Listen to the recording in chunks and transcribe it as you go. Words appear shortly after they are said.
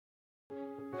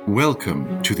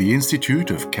Welcome to the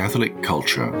Institute of Catholic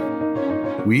Culture.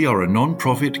 We are a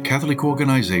non-profit Catholic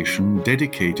organization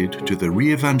dedicated to the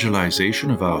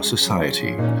re-evangelization of our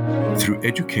society through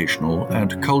educational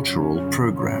and cultural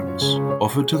programs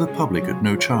offered to the public at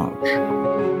no charge.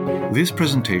 This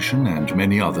presentation and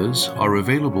many others are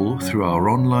available through our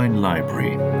online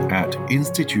library at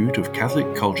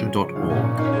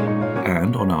instituteofcatholicculture.org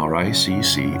and on our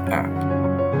ICC app.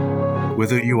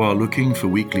 Whether you are looking for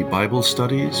weekly Bible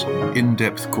studies,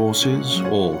 in-depth courses,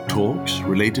 or talks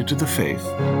related to the faith,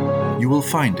 you will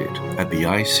find it at the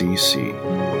ICC.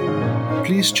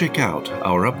 Please check out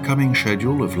our upcoming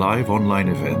schedule of live online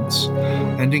events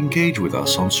and engage with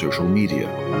us on social media.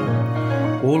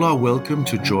 All are welcome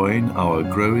to join our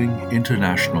growing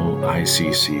international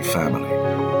ICC family.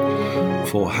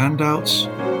 For handouts,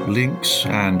 links,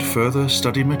 and further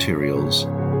study materials,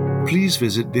 please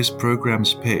visit this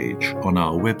program's page on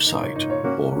our website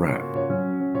or app.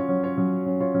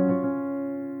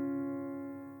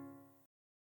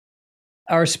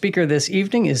 Our speaker this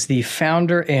evening is the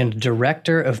founder and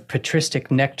director of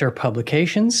Patristic Nectar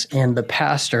Publications and the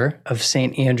pastor of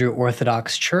St. Andrew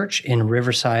Orthodox Church in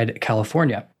Riverside,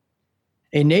 California.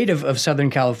 A native of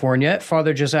Southern California,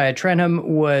 Father Josiah Trenholm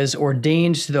was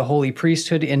ordained to the holy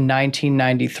priesthood in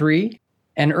 1993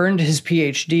 and earned his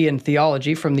PhD in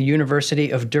theology from the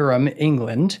University of Durham,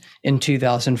 England, in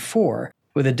 2004,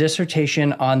 with a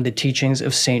dissertation on the teachings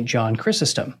of St. John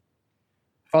Chrysostom.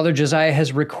 Father Josiah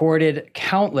has recorded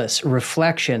countless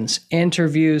reflections,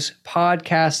 interviews,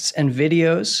 podcasts, and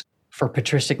videos for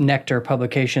Patristic Nectar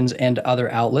Publications and other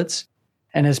outlets,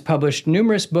 and has published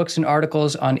numerous books and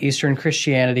articles on Eastern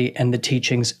Christianity and the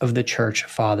teachings of the Church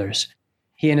Fathers.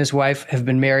 He and his wife have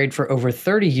been married for over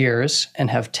 30 years and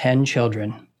have 10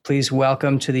 children. Please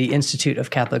welcome to the Institute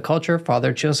of Catholic Culture,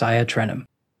 Father Josiah Trenholm.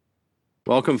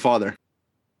 Welcome, Father.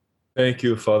 Thank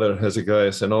you, Father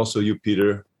Hezekiah, and also you,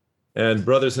 Peter. And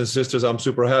brothers and sisters, I'm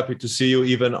super happy to see you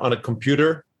even on a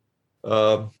computer.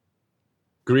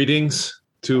 Greetings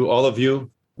to all of you.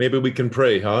 Maybe we can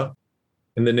pray, huh?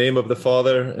 In the name of the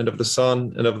Father, and of the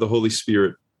Son, and of the Holy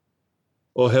Spirit.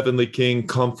 O Heavenly King,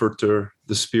 Comforter,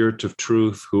 the Spirit of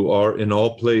truth, who are in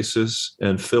all places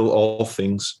and fill all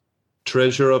things,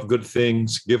 treasure of good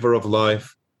things, giver of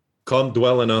life, come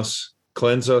dwell in us,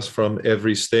 cleanse us from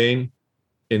every stain,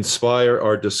 inspire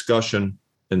our discussion,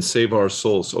 and save our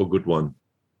souls, O good one.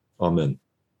 Amen.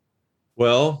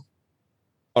 Well,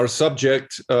 our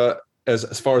subject,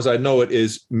 as far as I know it,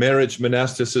 is marriage,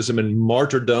 monasticism, and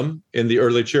martyrdom in the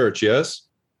early church, yes?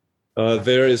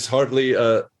 There is hardly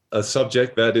a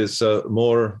subject that is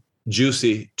more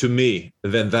juicy to me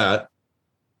than that.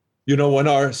 You know, when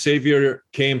our Savior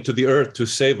came to the earth to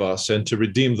save us and to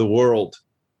redeem the world,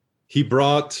 he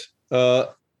brought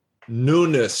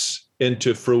newness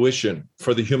into fruition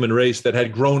for the human race that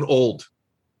had grown old.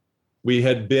 We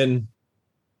had been,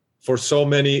 for so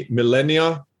many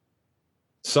millennia,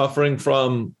 suffering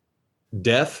from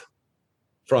death,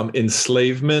 from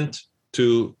enslavement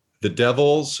to the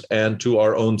devils and to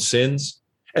our own sins.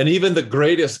 And even the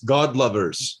greatest God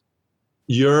lovers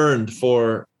yearned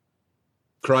for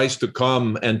Christ to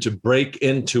come and to break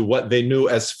into what they knew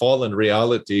as fallen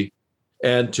reality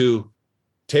and to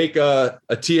take a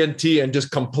TNT and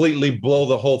just completely blow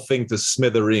the whole thing to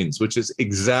smithereens, which is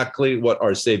exactly what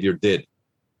our Savior did.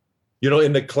 You know,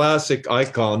 in the classic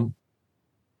icon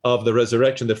of the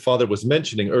resurrection that Father was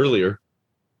mentioning earlier,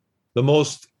 the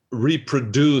most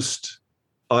reproduced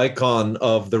icon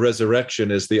of the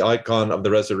resurrection is the icon of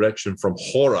the resurrection from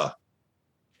Hora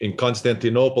in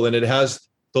Constantinople, and it has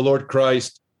the Lord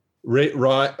Christ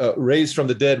raised from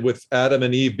the dead with Adam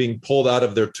and Eve being pulled out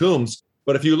of their tombs.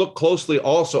 But if you look closely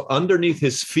also, underneath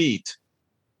his feet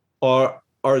are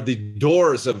the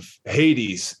doors of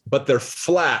Hades, but they're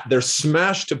flat. They're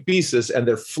smashed to pieces and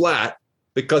they're flat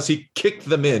because he kicked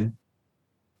them in.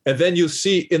 And then you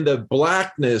see in the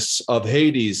blackness of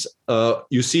Hades,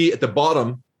 you see at the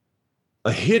bottom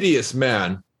a hideous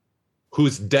man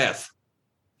who's death.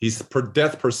 He's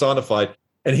death personified,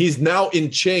 and he's now in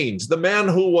chains. The man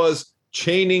who was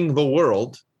chaining the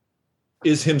world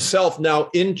is himself now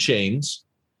in chains.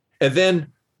 And then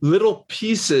little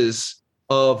pieces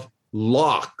of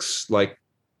locks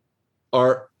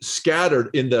are scattered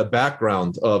in the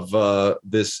background of the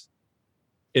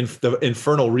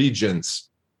infernal regions,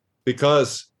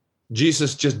 because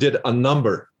Jesus just did a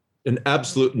number, an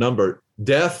absolute number.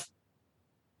 Death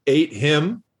ate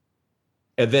him,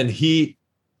 and then he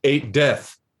ate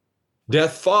death.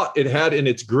 Death thought it had in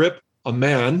its grip a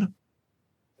man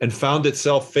and found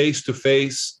itself face to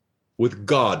face with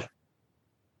God.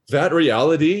 That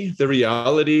reality, the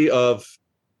reality of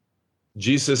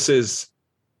Jesus's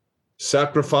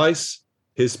sacrifice,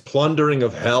 his plundering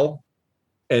of hell,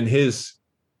 and his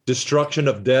destruction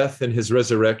of death and his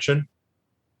resurrection.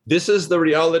 This is the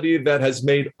reality that has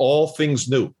made all things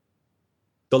new.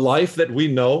 The life that we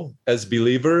know as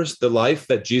believers, the life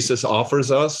that Jesus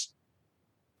offers us,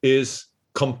 is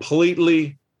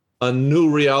completely a new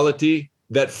reality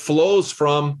that flows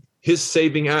from his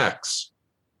saving acts.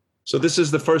 So this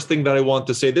is the first thing that I want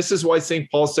to say. This is why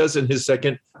St. Paul says in his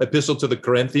second epistle to the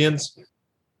Corinthians,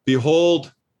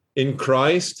 behold, in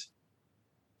Christ,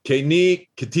 keni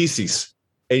ktisis,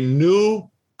 a new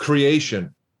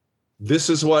creation. This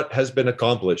is what has been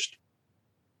accomplished.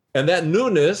 And that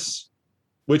newness,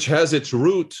 which has its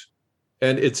root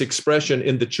and its expression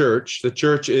in the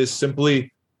church is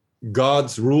simply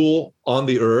God's rule on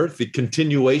the earth, the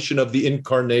continuation of the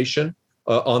incarnation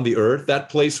on the earth, that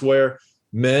place where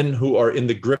men who are in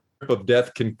the grip of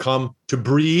death can come to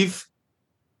breathe,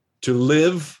 to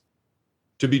live,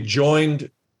 to be joined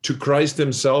to Christ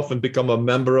himself and become a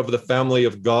member of the family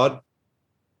of God,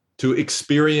 to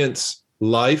experience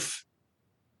life,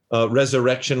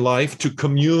 resurrection life, to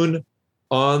commune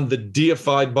on the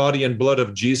deified body and blood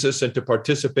of Jesus and to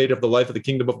participate of the life of the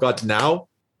kingdom of God now.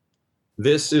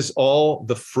 This is all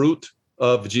the fruit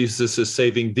of Jesus'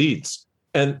 saving deeds.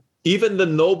 And even the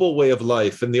noble way of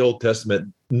life in the Old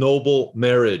Testament, noble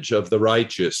marriage of the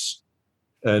righteous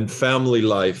and family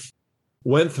life,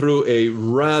 went through a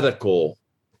radical,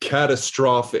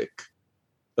 catastrophic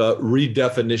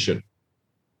redefinition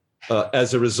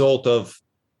as a result of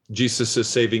Jesus'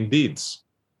 saving deeds.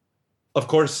 Of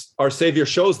course, our Savior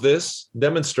shows this,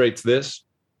 demonstrates this,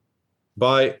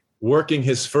 by working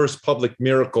his first public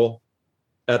miracle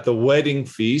at the wedding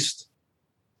feast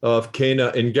of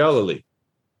Cana in Galilee.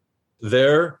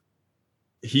 There,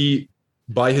 he,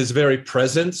 by his very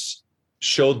presence,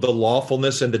 showed the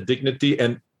lawfulness and the dignity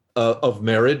of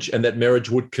marriage, and that marriage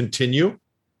would continue.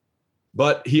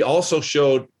 But he also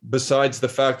showed, besides the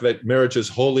fact that marriage is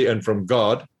holy and from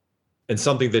God, and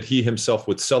something that he himself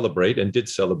would celebrate and did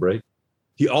celebrate,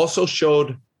 he also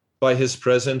showed by his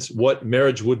presence what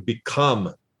marriage would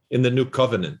become in the new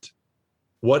covenant,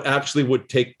 what actually would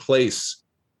take place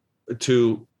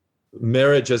to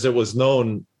marriage as it was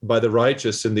known by the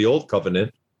righteous in the old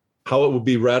covenant, how it would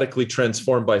be radically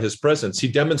transformed by his presence. He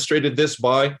demonstrated this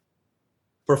by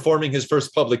performing his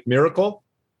first public miracle,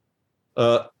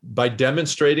 by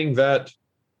demonstrating that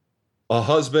a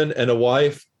husband and a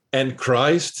wife and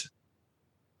Christ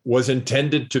was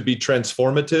intended to be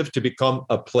transformative, to become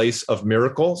a place of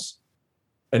miracles.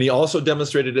 And he also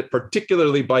demonstrated it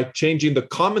particularly by changing the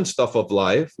common stuff of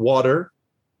life, water,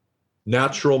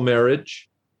 natural marriage,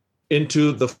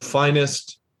 into the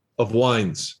finest of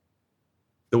wines.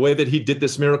 The way that he did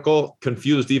this miracle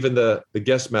confused even the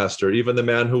guest master, even the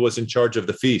man who was in charge of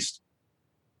the feast,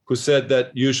 who said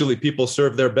that usually people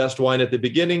serve their best wine at the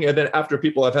beginning, and then after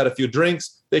people have had a few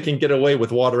drinks, they can get away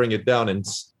with watering it down and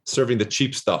serving the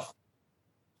cheap stuff.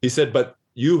 He said, but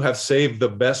you have saved the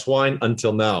best wine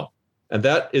until now. And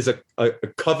that is a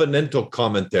covenantal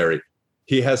commentary.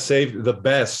 He has saved the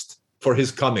best for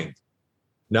his coming.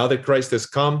 Now that Christ has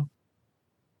come,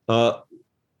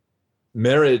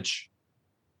 marriage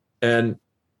and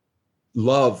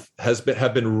love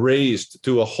have been raised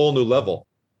to a whole new level.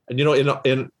 And you know,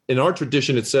 in our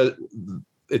tradition, it said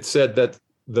that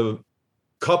the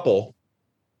couple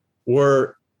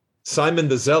were Simon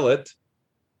the Zealot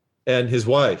and his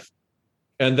wife,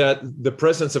 and that the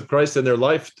presence of Christ in their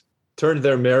life turned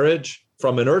their marriage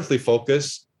from an earthly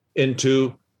focus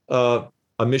into a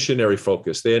missionary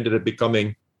focus. They ended up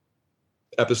becoming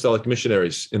apostolic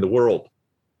missionaries in the world.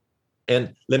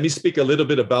 And let me speak a little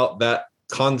bit about that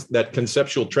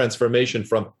conceptual transformation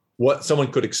from what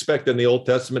someone could expect in the Old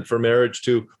Testament for marriage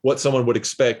to what someone would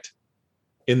expect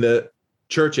in the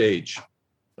church age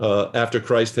after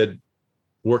Christ had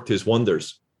worked his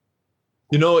wonders.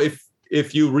 You know,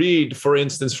 if you read, for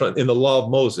instance, in the Law of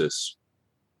Moses,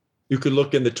 you could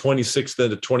look in the 26th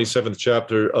and the 27th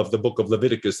chapter of the book of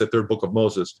Leviticus, the third book of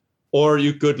Moses, or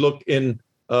you could look in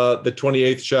the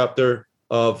 28th chapter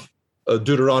of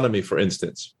Deuteronomy, for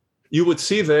instance. You would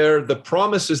see there the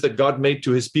promises that God made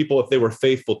to his people if they were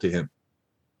faithful to him.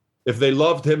 If they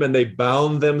loved him and they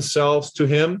bound themselves to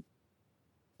him,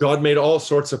 God made all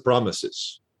sorts of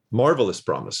promises, marvelous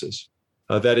promises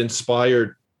that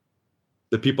inspired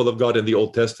the people of God in the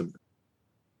Old Testament.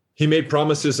 He made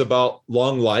promises about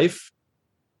long life,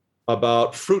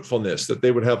 about fruitfulness, that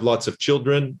they would have lots of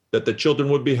children, that the children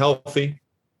would be healthy,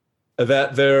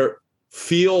 that their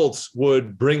fields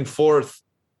would bring forth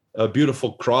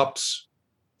beautiful crops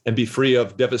and be free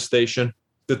of devastation,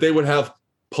 that they would have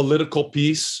political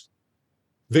peace,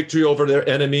 victory over their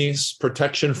enemies,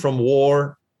 protection from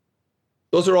war.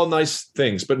 Those are all nice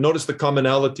things, but notice the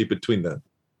commonality between them.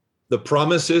 The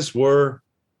promises were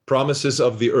promises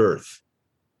of the earth,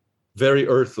 very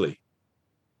earthly.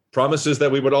 Promises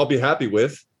that we would all be happy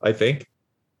with, I think,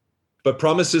 but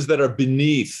promises that are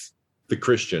beneath the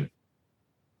Christian.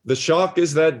 The shock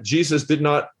is that Jesus did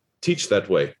not teach that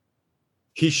way.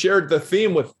 He shared the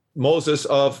theme with Moses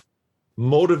of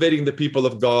motivating the people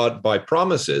of God by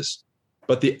promises,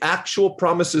 but the actual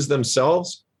promises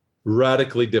themselves,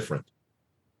 radically different.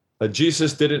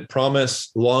 Jesus didn't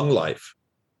promise long life.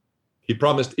 He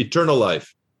promised eternal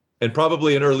life and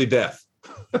probably an early death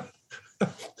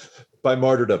by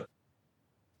martyrdom.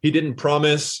 He didn't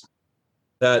promise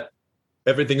that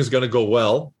everything is going to go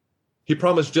well. He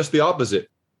promised just the opposite.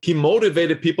 He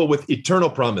motivated people with eternal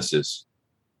promises.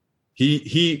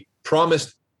 He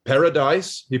promised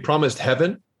paradise. He promised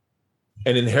heaven,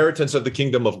 an inheritance of the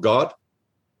kingdom of God.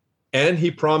 And he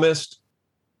promised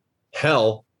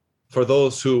hell for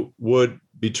those who would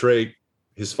betray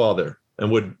his Father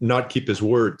and would not keep his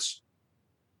words.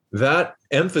 That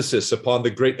emphasis upon the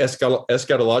great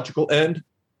eschatological end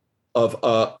of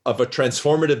a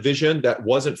transformative vision that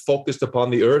wasn't focused upon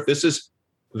the earth. This is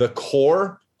the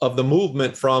core of the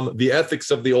movement from the ethics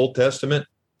of the Old Testament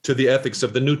to the ethics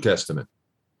of the New Testament.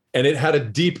 And it had a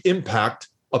deep impact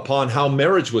upon how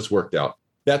marriage was worked out.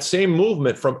 That same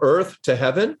movement from earth to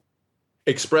heaven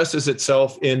expresses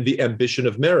itself in the ambition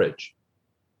of marriage.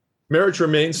 Marriage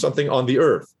remains something on the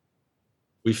earth.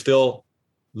 We still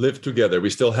live together. We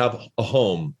still have a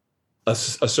home, a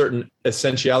certain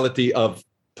essentiality of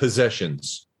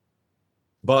possessions.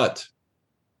 But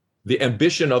the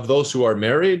ambition of those who are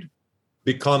married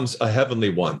becomes a heavenly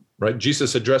one, right?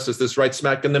 Jesus addresses this right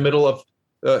smack in the middle of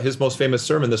his most famous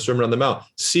sermon, the Sermon on the Mount.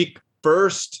 Seek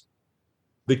first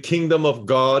the kingdom of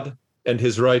God and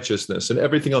his righteousness, and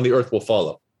everything on the earth will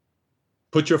follow.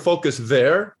 Put your focus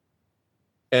there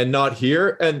and not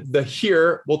here, and the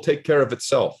here will take care of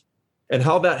itself. And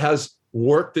how that has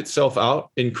worked itself out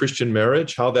in Christian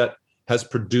marriage, how that has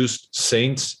produced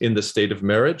saints in the state of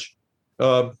marriage,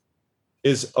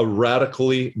 is a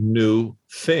radically new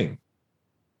thing.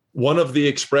 One of the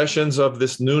expressions of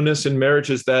this newness in marriage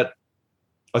is that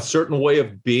a certain way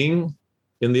of being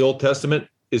in the Old Testament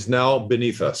is now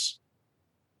beneath us.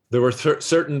 There were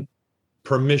certain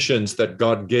permissions that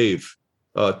God gave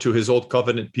to his Old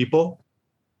Covenant people.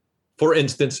 For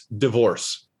instance,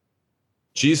 divorce.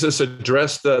 Jesus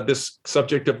addressed this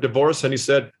subject of divorce, and he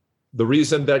said, the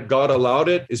reason that God allowed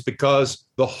it is because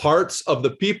the hearts of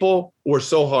the people were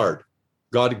so hard.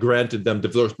 God granted them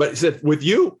divorce. But he said, with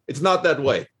you, it's not that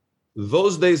way.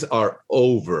 Those days are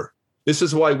over. This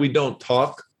is why we don't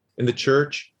talk in the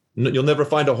church. You'll never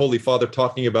find a Holy Father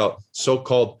talking about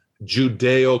so-called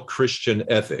Judeo-Christian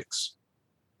ethics.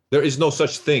 There is no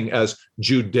such thing as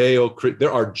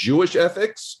there are Jewish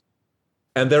ethics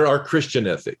and there are Christian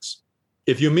ethics.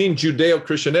 If you mean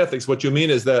Judeo-Christian ethics, what you mean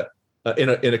is that in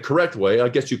a correct way, I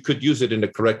guess you could use it in a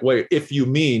correct way, if you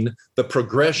mean the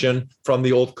progression from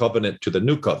the Old Covenant to the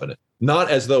New Covenant, not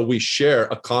as though we share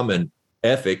a common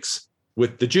ethics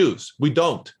with the Jews. We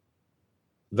don't.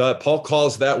 Paul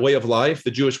calls that way of life,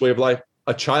 the Jewish way of life,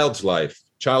 a child's life,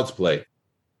 child's play.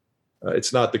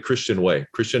 It's not the Christian way.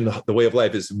 The way of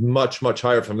life is much, much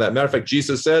higher from that. Matter of fact,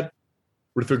 Jesus said,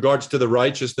 with regards to the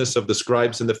righteousness of the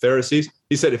scribes and the Pharisees,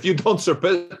 he said, if you don't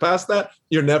surpass that,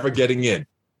 you're never getting in.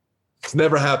 It's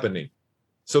never happening.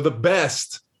 So the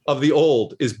best of the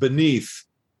old is beneath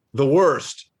the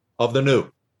worst of the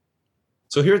new.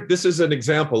 So here, this is an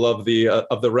example of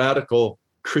the radical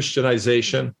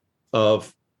Christianization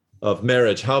of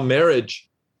marriage, how marriage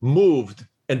moved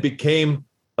and became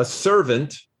a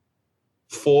servant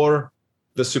for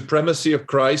the supremacy of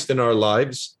Christ in our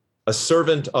lives, a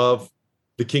servant of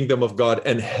the kingdom of God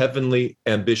and heavenly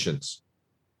ambitions.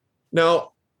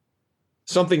 Now,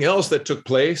 something else that took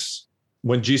place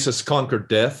when Jesus conquered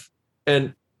death,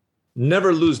 and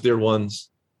never lose, dear ones,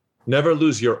 never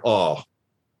lose your awe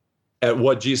at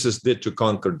what Jesus did to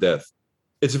conquer death.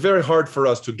 It's very hard for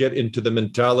us to get into the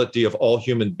mentality of all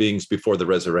human beings before the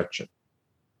resurrection.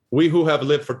 We who have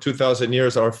lived for 2,000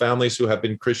 years, our families who have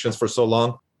been Christians for so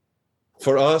long,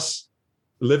 for us,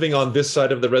 living on this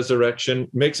side of the resurrection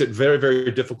makes it very,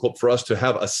 very difficult for us to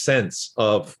have a sense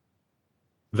of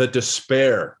the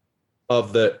despair,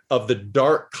 of the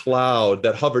dark cloud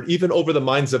that hovered even over the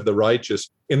minds of the righteous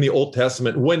in the Old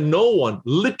Testament, when no one,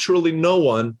 literally no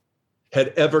one,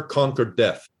 had ever conquered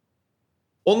death.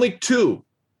 Only two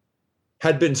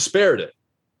had been spared it.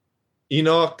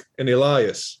 Enoch and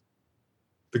Elias,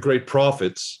 the great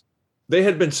prophets, they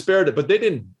had been spared it, but they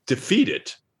didn't defeat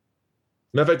it.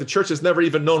 Matter of fact, the church has never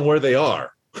even known where they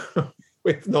are.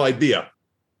 We have no idea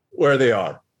where they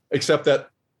are, except that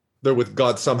they're with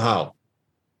God somehow.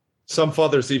 Some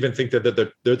fathers even think that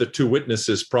they're the two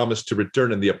witnesses promised to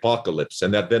return in the apocalypse,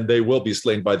 and that then they will be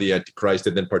slain by the Antichrist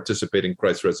and then participate in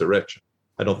Christ's resurrection.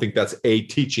 I don't think that's a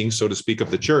teaching, so to speak,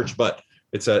 of the church, but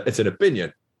it's an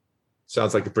opinion.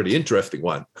 Sounds like a pretty interesting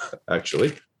one,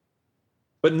 actually.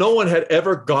 But no one had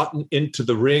ever gotten into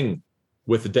the ring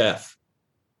with death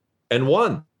and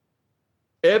won.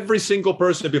 Every single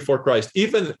person before Christ,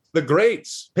 even the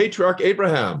greats, Patriarch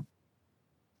Abraham,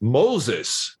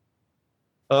 Moses,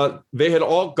 they had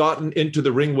all gotten into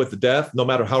the ring with death, no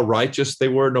matter how righteous they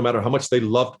were, no matter how much they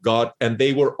loved God, and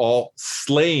they were all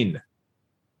slain,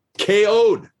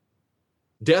 KO'd.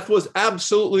 Death was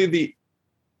absolutely the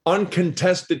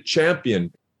uncontested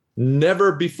champion,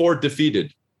 never before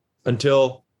defeated,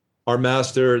 until our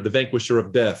master, the vanquisher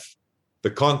of death, the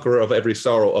conqueror of every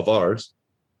sorrow of ours,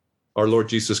 our Lord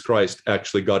Jesus Christ,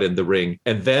 actually got in the ring.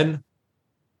 And then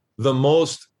the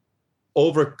most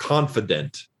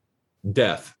overconfident,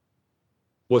 death,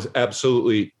 was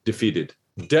absolutely defeated.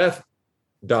 Death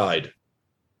died.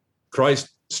 Christ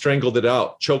strangled it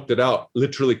out, choked it out,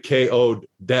 literally KO'd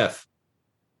death.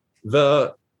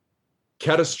 The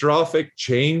catastrophic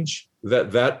change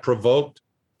that provoked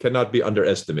cannot be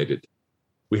underestimated.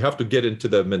 We have to get into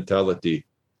the mentality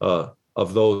of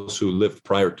those who lived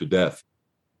prior to death.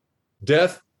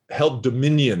 Death held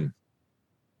dominion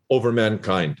over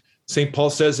mankind. St. Paul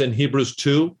says in Hebrews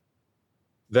 2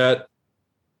 that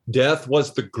death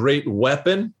was the great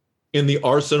weapon in the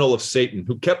arsenal of Satan,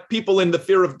 who kept people in the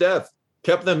fear of death,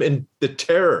 kept them in the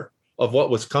terror of what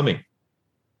was coming.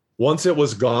 Once it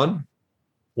was gone,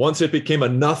 once it became a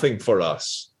nothing for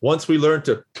us, once we learned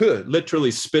to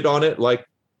literally spit on it like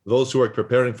those who are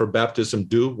preparing for baptism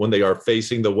do when they are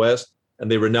facing the West and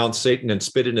they renounce Satan and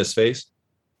spit in his face,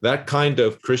 that kind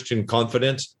of Christian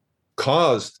confidence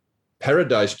caused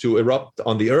paradise to erupt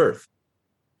on the earth.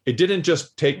 It didn't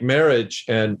just take marriage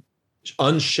and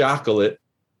unshackle it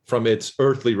from its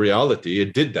earthly reality.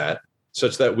 It did that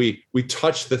such that we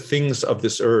touch the things of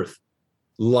this earth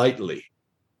lightly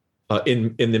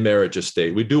in the marriage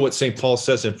estate. We do what St. Paul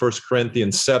says in 1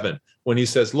 Corinthians 7, when he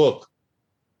says, look,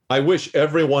 I wish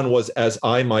everyone was as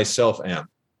I myself am,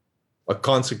 a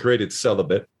consecrated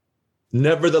celibate.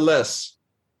 Nevertheless,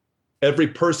 every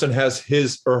person has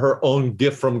his or her own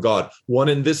gift from God, one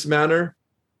in this manner,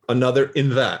 another in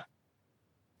that.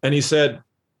 And he said,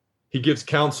 he gives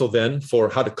counsel then for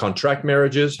how to contract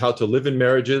marriages, how to live in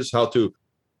marriages, how to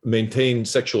maintain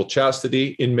sexual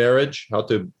chastity in marriage, how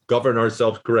to govern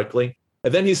ourselves correctly.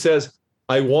 And then he says,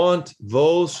 I want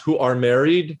those who are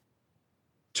married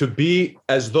to be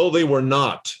as though they were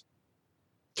not,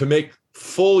 to make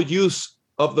full use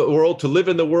of the world, to live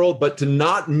in the world, but to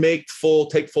not take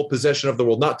full possession of the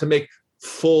world, not to make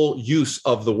full use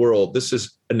of the world. This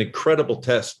is an incredible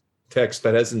text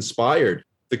that has inspired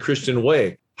the Christian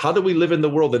way. How do we live in the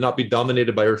world and not be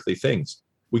dominated by earthly things?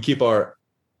 We keep our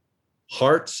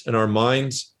hearts and our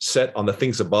minds set on the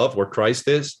things above, where Christ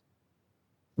is.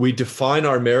 We define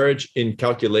our marriage in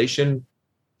calculation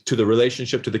to the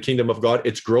relationship to the kingdom of God,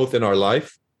 its growth in our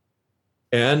life.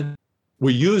 And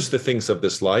we use the things of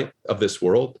this light, of this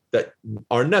world, that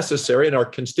are necessary and are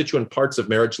constituent parts of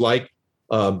marriage, like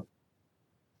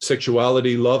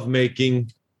sexuality,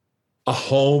 lovemaking, a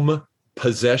home,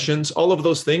 possessions, all of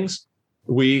those things.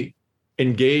 We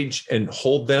engage and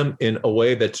hold them in a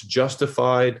way that's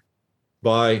justified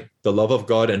by the love of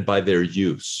God and by their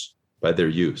use,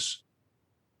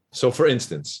 So for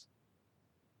instance,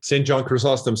 St. John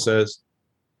Chrysostom says,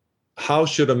 how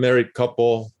should a married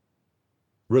couple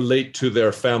relate to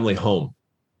their family home?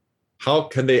 How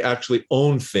can they actually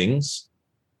own things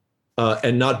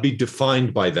and not be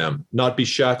defined by them, not be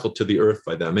shackled to the earth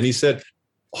by them? And he said,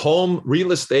 home,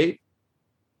 real estate,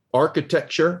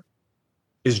 architecture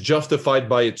is justified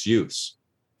by its use.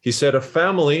 He said a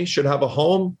family should have a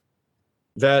home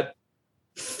that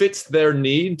fits their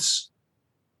needs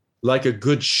like a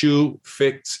good shoe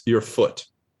fits your foot.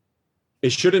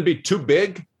 It shouldn't be too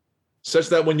big, such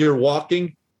that when you're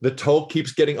walking, the toe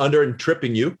keeps getting under and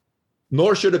tripping you,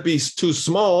 nor should it be too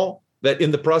small that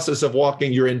in the process of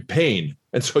walking, you're in pain,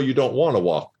 and so you don't want to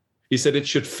walk. He said it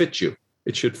should fit you.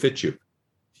 It should fit you.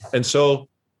 And so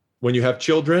when you have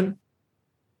children,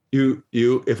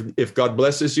 if God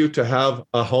blesses you to have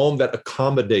a home that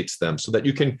accommodates them so that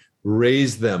you can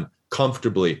raise them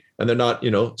comfortably and they're not,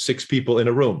 6 people in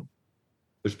a room.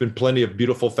 There's been plenty of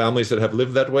beautiful families that have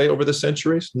lived that way over the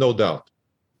centuries, no doubt.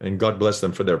 And God bless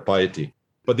them for their piety.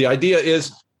 But the idea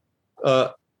is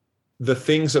the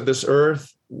things of this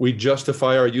earth, we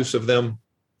justify our use of them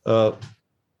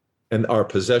and our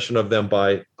possession of them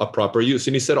by a proper use.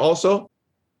 And he said also,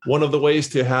 one of the ways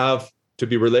to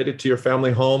be related to your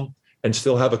family home and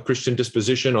still have a Christian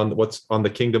disposition on what's on the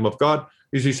kingdom of God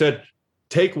is, he said,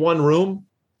 take one room,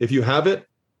 if you have it,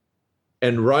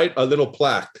 and write a little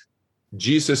plaque,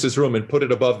 Jesus's room, and put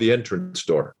it above the entrance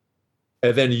door.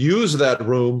 And then use that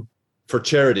room for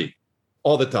charity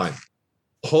all the time.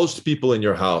 Host people in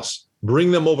your house.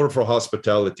 Bring them over for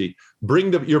hospitality.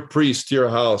 Bring your priest to your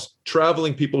house.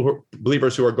 Traveling people,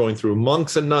 believers who are going through.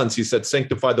 Monks and nuns, he said,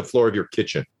 sanctify the floor of your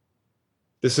kitchen.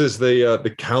 This is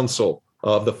the counsel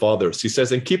of the fathers. He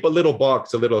says, and keep a little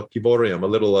box, a little kiborium, a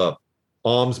little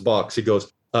alms box. He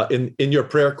goes, in your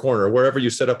prayer corner, wherever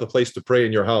you set up a place to pray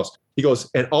in your house. He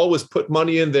goes, and always put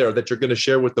money in there that you're going to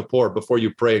share with the poor before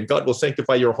you pray. And God will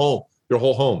sanctify your home, your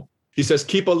whole home. He says,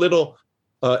 keep a little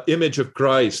image of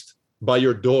Christ by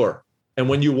your door. And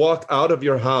when you walk out of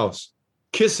your house,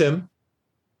 kiss him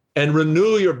and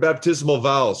renew your baptismal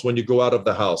vows when you go out of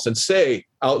the house. And say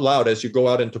out loud as you go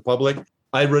out into public,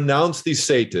 I renounce thee,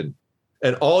 Satan,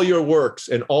 and all your works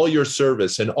and all your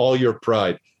service and all your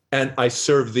pride. And I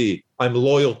serve thee. I'm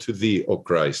loyal to thee, O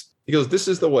Christ. He goes, this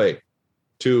is the way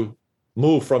to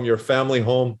move from your family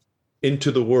home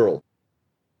into the world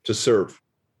to serve.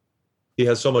 He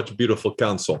has so much beautiful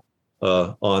counsel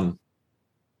on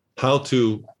how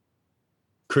to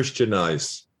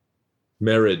Christianize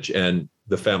marriage and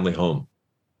the family home.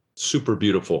 Super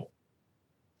beautiful.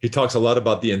 He talks a lot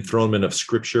about the enthronement of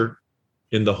Scripture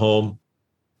in the home,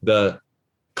 the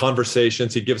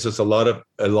conversations. He gives us a lot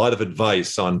of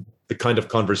advice on the kind of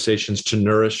conversations to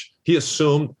nourish. He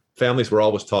assumed families were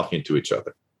always talking to each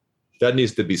other. That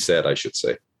needs to be said, I should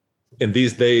say. In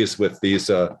these days, with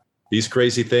these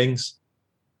crazy things,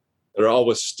 they're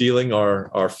always stealing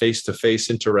our face-to-face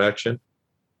interaction.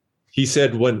 He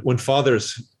said when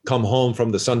fathers come home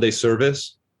from the Sunday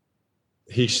service,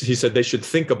 he said they should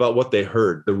think about what they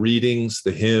heard, the readings,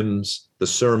 the hymns, the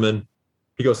sermon.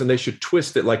 He goes, and they should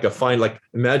twist it like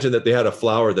imagine that they had a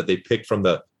flower that they picked from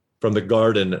the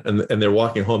garden and they're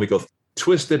walking home. He goes,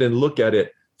 twist it and look at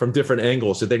it from different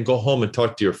angles, and then go home and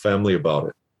talk to your family about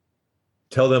it.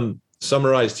 Tell them,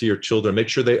 summarize to your children, make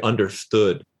sure they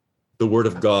understood the word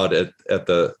of God at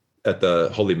the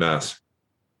Holy Mass.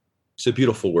 It's a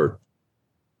beautiful word.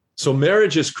 So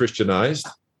marriage is Christianized.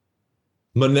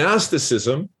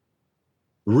 Monasticism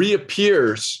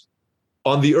reappears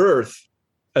on the earth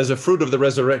as a fruit of the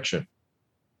resurrection.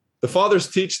 The fathers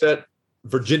teach that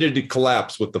virginity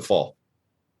collapsed with the fall,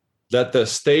 that the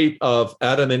state of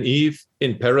Adam and Eve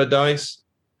in paradise,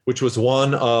 which was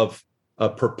one of a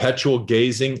perpetual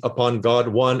gazing upon God,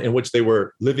 one in which they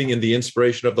were living in the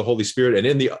inspiration of the Holy Spirit and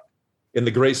in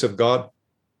the grace of God,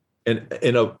 and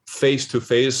in a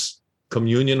face-to-face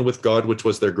communion with God, which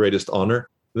was their greatest honor,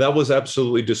 that was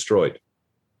absolutely destroyed.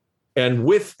 And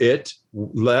with it,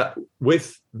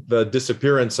 with the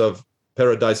disappearance of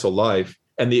paradisal life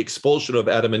and the expulsion of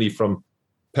Adam and Eve from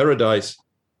paradise,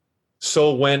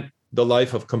 so went the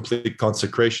life of complete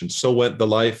consecration. So went the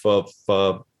life of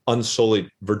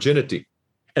unsullied virginity.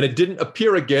 And it didn't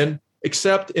appear again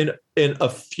except in a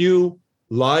few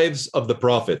lives of the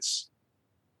prophets.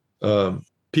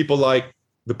 People like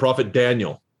the prophet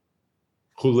Daniel,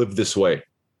 who lived this way.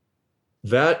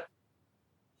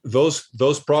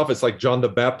 Those prophets like John the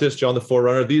Baptist, John the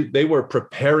Forerunner, they were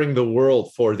preparing the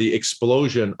world for the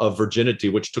explosion of virginity,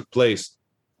 which took place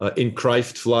in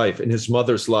Christ's life, in his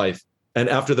mother's life, and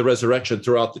after the resurrection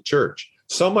throughout the church.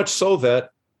 So much so that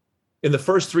in the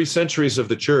first 3 centuries of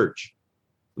the church,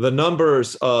 the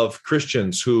numbers of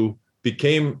Christians who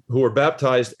were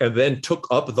baptized and then took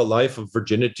up the life of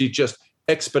virginity just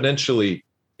exponentially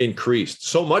increased.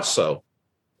 So much so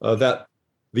that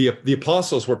the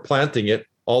apostles were planting it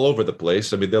all over the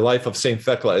place. I mean, the life of Saint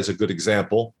Thecla is a good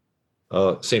example.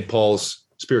 Saint Paul's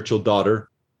spiritual daughter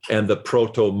and the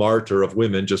proto-martyr of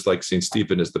women, just like Saint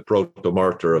Stephen is the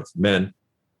proto-martyr of men.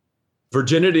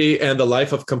 Virginity and the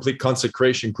life of complete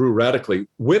consecration grew radically.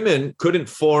 Women couldn't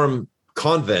form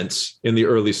convents in the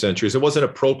early centuries. It wasn't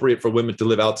appropriate for women to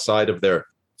live outside of their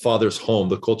father's home.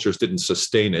 The cultures didn't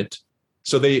sustain it.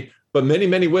 But many,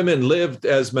 many women lived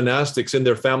as monastics in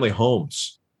their family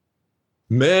homes.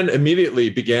 Men immediately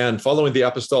began following the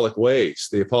apostolic ways.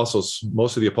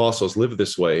 Most of the apostles lived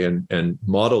this way and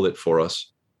model it for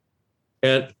us.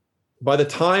 And by the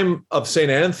time of St.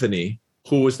 Anthony,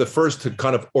 who was the first to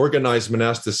kind of organize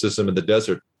monasticism in the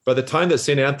desert, by the time that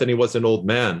St. Anthony was an old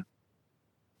man,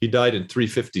 he died in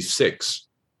 356.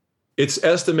 It's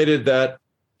estimated that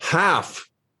half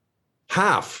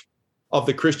of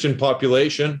the Christian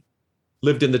population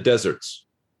lived in the deserts.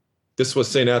 This was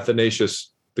St.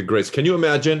 Athanasius the Great. Can you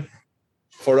imagine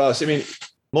for us? I mean,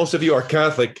 most of you are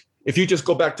Catholic. If you just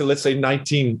go back to, let's say,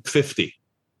 1950,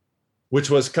 which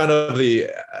was kind of the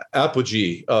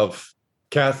apogee of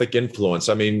Catholic influence.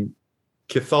 I mean,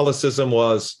 Catholicism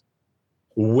was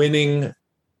winning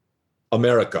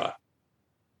America.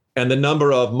 And the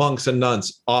number of monks and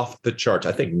nuns off the charts,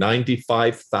 I think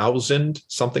 95,000,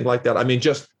 something like that. I mean,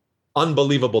 just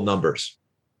unbelievable numbers.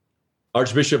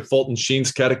 Archbishop Fulton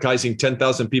Sheen's catechizing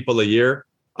 10,000 people a year.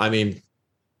 I mean,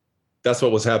 that's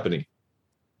what was happening.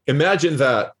 Imagine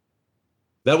that.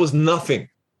 That was nothing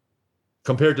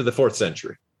compared to the 4th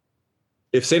century.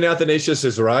 If St. Athanasius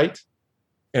is right,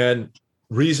 and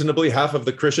reasonably half of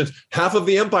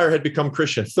the empire had become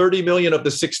Christian, 30 million of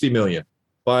the 60 million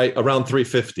by around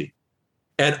 350.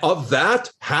 And of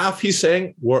that, half, he's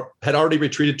saying, had already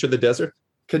retreated to the desert.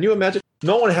 Can you imagine?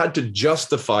 No one had to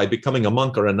justify becoming a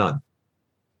monk or a nun.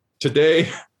 Today,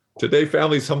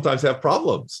 families sometimes have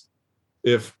problems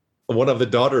if one of the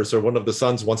daughters or one of the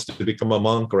sons wants to become a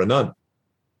monk or a nun.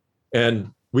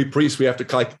 And we priests, we have to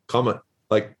calm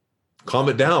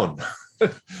it down,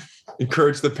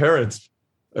 encourage the parents.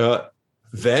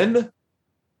 Then,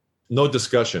 no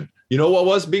discussion. You know what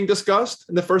was being discussed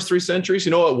in the first 3 centuries?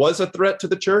 You know what was a threat to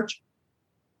the church?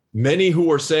 Many who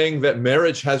were saying that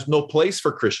marriage has no place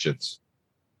for Christians.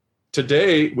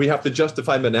 Today, we have to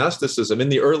justify monasticism. In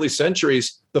the early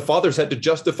centuries, the fathers had to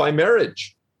justify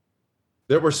marriage.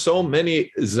 There were so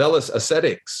many zealous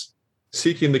ascetics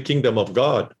seeking the kingdom of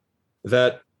God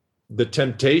that the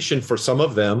temptation for some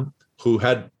of them who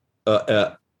had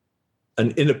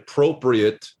an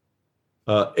inappropriate,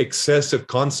 excessive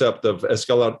concept of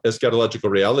eschatological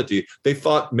reality, they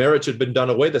thought marriage had been done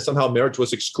away, that somehow marriage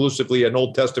was exclusively an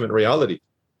Old Testament reality.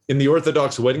 In the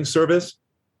Orthodox wedding service,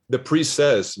 the priest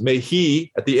says, may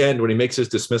he, at the end when he makes his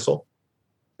dismissal,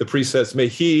 the priest says, may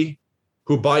he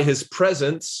who by his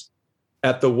presence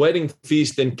at the wedding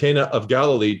feast in Cana of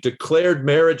Galilee declared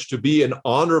marriage to be an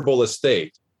honorable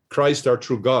estate, Christ our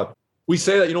true God. We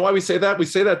say that, you know why we say that? We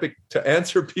say that to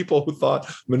answer people who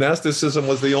thought monasticism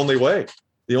was the only way,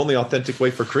 the only authentic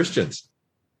way for Christians.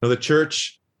 Now, the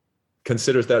church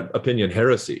considers that opinion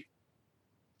heresy.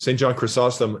 St. John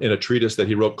Chrysostom, in a treatise that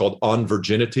he wrote called On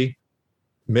Virginity,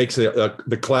 makes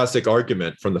the classic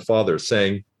argument from the fathers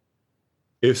saying,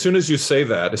 as soon as you say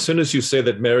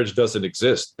that marriage doesn't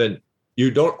exist, then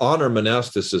you don't honor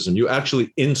monasticism. You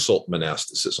actually insult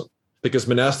monasticism. Because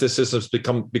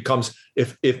monasticism becomes,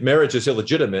 if marriage is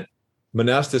illegitimate,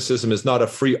 monasticism is not a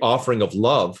free offering of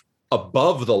love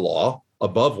above the law,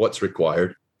 above what's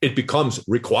required. It becomes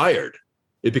required.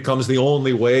 It becomes the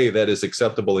only way that is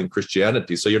acceptable in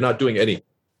Christianity. So you're not doing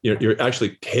you're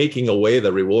actually taking away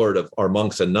the reward of our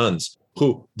monks and nuns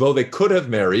who, though they could have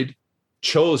married,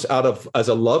 chose as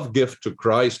a love gift to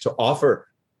Christ to offer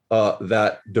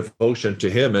that devotion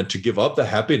to him and to give up the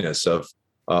happiness of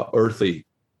earthly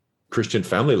Christian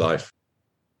family life.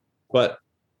 But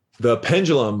the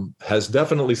pendulum has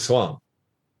definitely swung.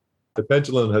 But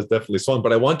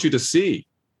I want you to see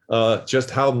just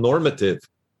how normative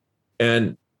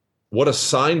and what a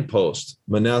signpost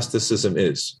monasticism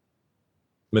is.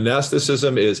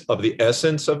 Monasticism is of the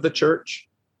essence of the church.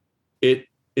 It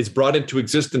is brought into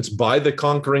existence by the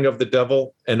conquering of the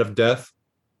devil and of death.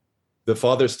 The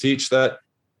fathers teach that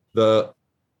the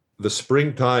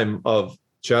springtime of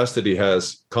chastity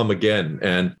has come again,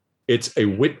 and it's a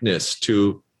witness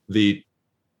to the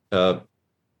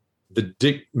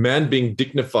man being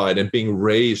dignified and being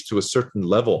raised to a certain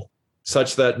level,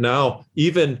 such that now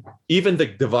even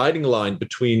the dividing line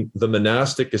between the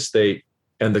monastic estate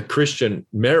and the Christian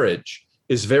marriage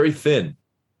is very thin,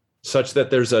 such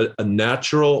that there's a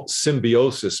natural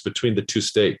symbiosis between the two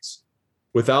states.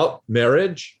 Without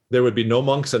marriage, there would be no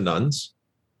monks and nuns.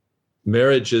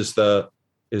 Marriage is the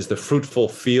fruitful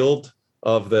field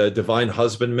of the divine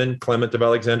husbandman, Clement of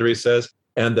Alexandria says,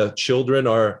 and the children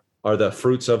are the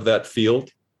fruits of that field,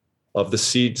 of the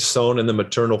seed sown in the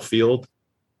maternal field.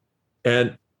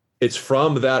 And it's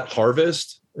from that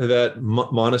harvest that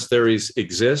monasteries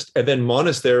exist. And then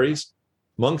monasteries,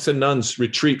 monks and nuns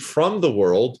retreat from the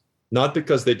world, not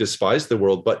because they despise the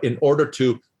world, but in order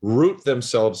to root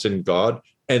themselves in God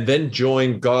and then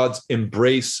join God's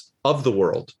embrace of the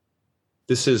world.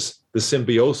 This is the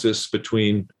symbiosis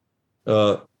between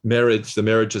marriage, the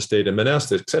marriage estate, and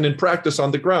monastics. And in practice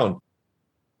on the ground,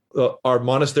 our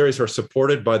monasteries are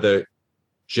supported by the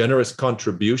generous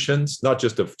contributions, not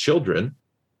just of children,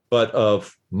 but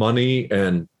of money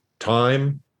and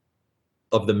time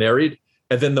of the married.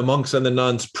 And then the monks and the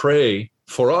nuns pray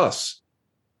for us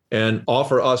and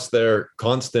offer us their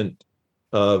constant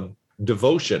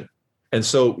devotion. And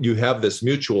so you have this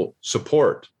mutual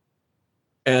support.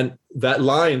 And that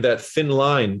line, that thin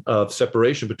line of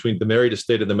separation between the married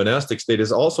estate and the monastic state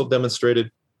is also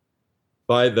demonstrated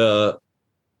by the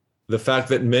fact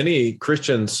that many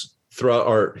Christians throughout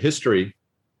our history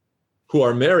who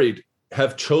are married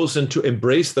have chosen to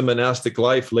embrace the monastic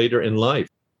life later in life,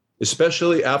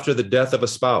 especially after the death of a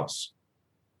spouse.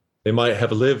 They might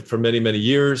have lived for many, many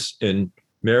years in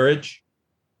marriage,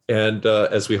 and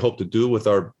as we hope to do with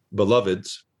our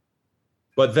beloveds.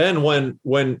 But then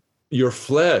when your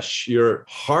flesh, your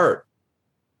heart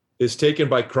is taken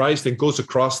by Christ and goes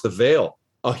across the veil,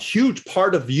 a huge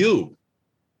part of you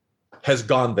has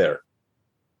gone there,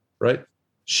 right?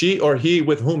 She or he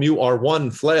with whom you are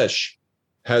one flesh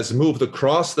has moved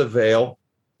across the veil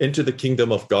into the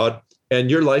kingdom of God, and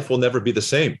your life will never be the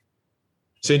same.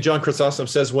 St. John Chrysostom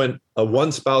says when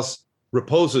one spouse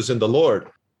reposes in the Lord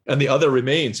and the other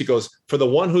remains, he goes, for the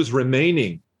one who's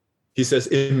remaining, he says,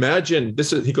 imagine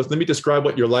this is, he goes, let me describe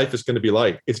what your life is going to be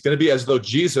like. It's going to be as though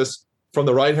Jesus from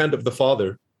the right hand of the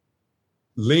Father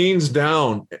leans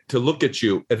down to look at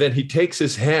you, and then he takes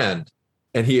his hand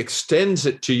and he extends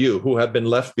it to you who have been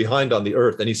left behind on the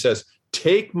earth. And he says,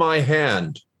 take my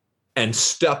hand and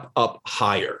step up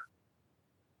higher.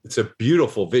 It's a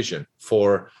beautiful vision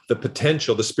for the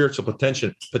potential, the spiritual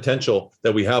potential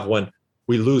that we have when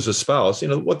we lose a spouse. You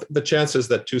know, what the chances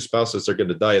that two spouses are going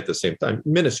to die at the same time?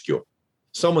 Minuscule.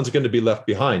 Someone's going to be left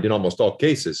behind in almost all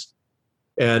cases.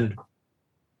 And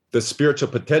the spiritual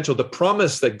potential, the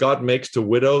promise that God makes to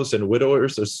widows and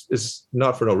widowers is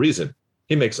not for no reason.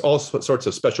 He makes all sorts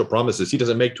of special promises he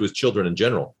doesn't make to his children in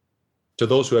general, to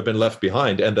those who have been left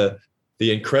behind. And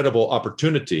the incredible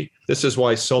opportunity. This is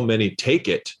why so many take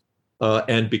it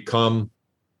and become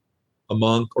a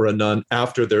monk or a nun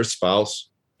after their spouse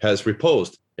has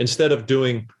reposed, instead of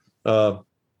doing the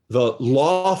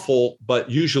lawful but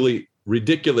usually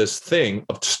ridiculous thing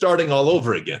of starting all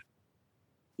over again.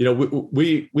 You know,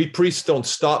 we priests don't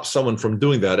stop someone from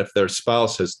doing that if their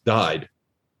spouse has died.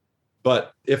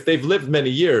 But if they've lived many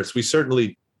years, we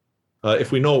certainly,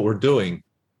 if we know what we're doing,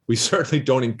 we certainly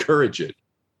don't encourage it.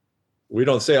 We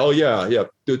don't say, oh, yeah,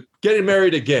 dude, getting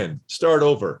married again, start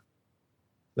over.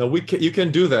 Now, you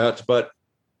can do that, but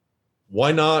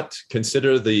why not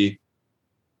consider the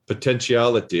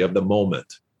potentiality of the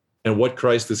moment and what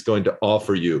Christ is going to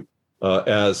offer you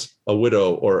as a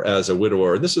widow or as a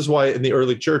widower? And this is why in the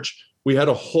early church, we had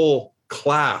a whole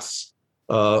class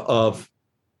of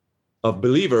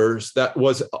believers that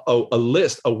was a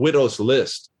list, a widow's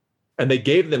list, and they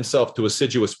gave themselves to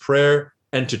assiduous prayer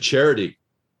and to charity.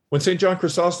 When St. John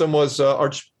Chrysostom was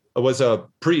a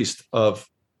priest of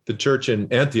the church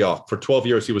in Antioch for 12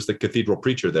 years, he was the cathedral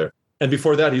preacher there. And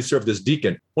before that, he served as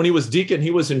deacon. When he was deacon,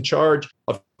 he was in charge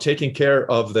of taking care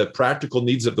of the practical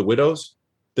needs of the widows.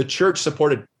 The church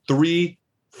supported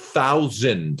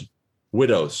 3,000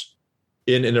 widows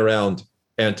in and around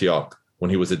Antioch when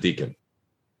he was a deacon.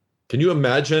 Can you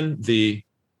imagine the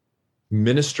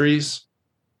ministries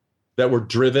that were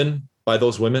driven by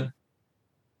those women?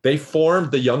 They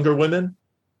formed the younger women.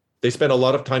 They spent a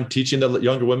lot of time teaching the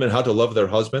younger women how to love their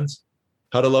husbands,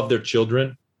 how to love their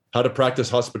children, how to practice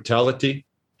hospitality,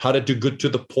 how to do good to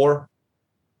the poor.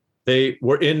 They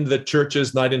were in the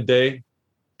churches night and day,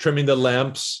 trimming the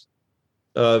lamps,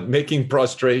 making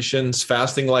prostrations,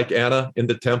 fasting like Anna in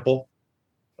the temple.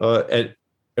 And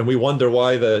we wonder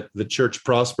why the church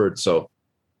prospered so,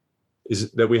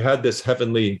 is that we had this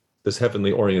heavenly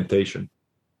orientation.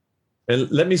 And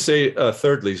let me say,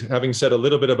 thirdly, having said a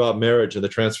little bit about marriage and the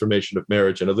transformation of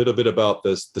marriage, and a little bit about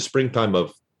the springtime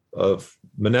of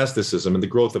monasticism and the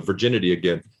growth of virginity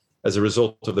again as a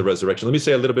result of the resurrection, let me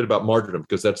say a little bit about martyrdom,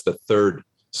 because that's the third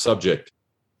subject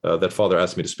that Father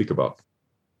asked me to speak about.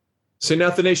 St.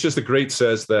 Athanasius the Great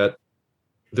says that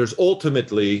there's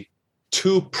ultimately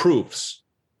two proofs,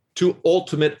 two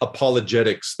ultimate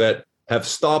apologetics that have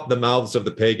stopped the mouths of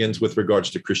the pagans with regards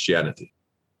to Christianity.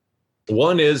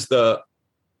 One is the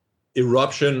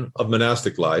eruption of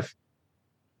monastic life.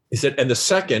 He said, and the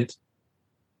second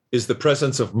is the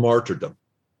presence of martyrdom.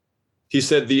 He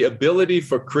said the ability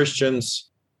for Christians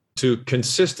to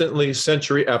consistently,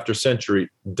 century after century,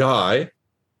 die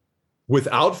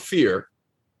without fear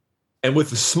and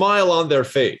with a smile on their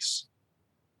face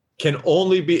can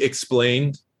only be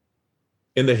explained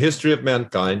in the history of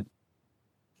mankind,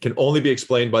 can only be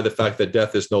explained by the fact that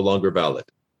death is no longer valid,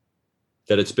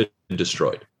 that it's been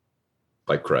destroyed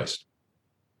by Christ.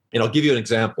 And I'll give you an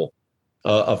example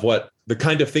of what the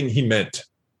kind of thing he meant.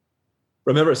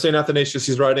 Remember, St. Athanasius,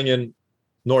 he's writing in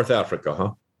North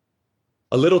Africa,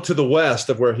 A little to the west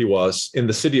of where he was, in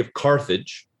the city of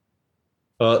Carthage,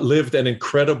 lived an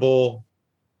incredible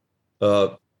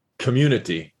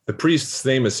community, The priest's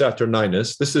name is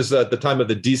Saturninus. This is at the time of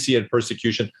the Decian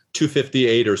persecution,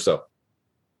 258 or so.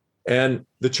 And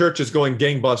the church is going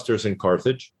gangbusters in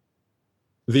Carthage.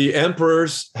 The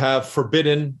emperors have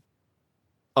forbidden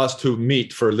us to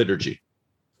meet for liturgy.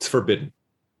 It's forbidden.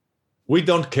 We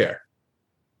don't care.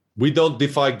 We don't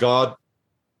defy God,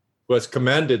 who has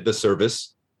commanded the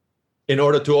service, in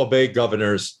order to obey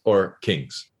governors or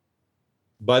kings.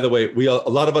 By the way, a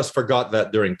lot of us forgot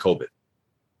that during COVID.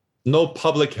 No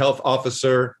public health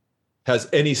officer has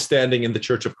any standing in the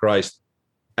Church of Christ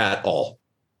at all.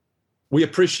 We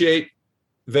appreciate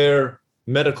their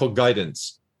medical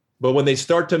guidance, but when they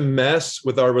start to mess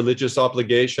with our religious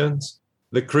obligations,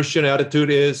 the Christian attitude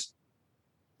is,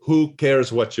 who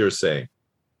cares what you're saying?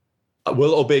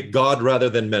 We'll obey God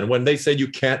rather than men. When they say you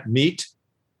can't meet,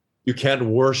 you can't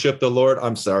worship the Lord,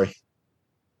 I'm sorry.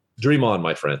 Dream on,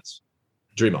 my friends.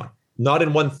 Dream on. Not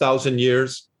in 1,000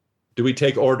 years do we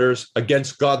take orders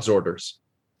against God's orders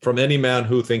from any man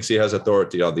who thinks he has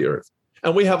authority on the earth.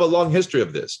 And we have a long history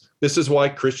of this. This is why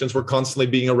Christians were constantly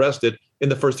being arrested in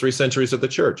the first 3 centuries of the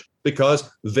church, because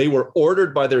they were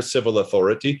ordered by their civil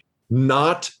authority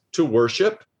not to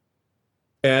worship.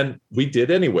 And we did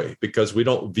anyway, because we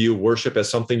don't view worship as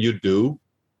something you do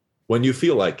when you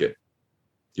feel like it.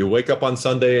 You wake up on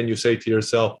Sunday and you say to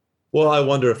yourself, well, I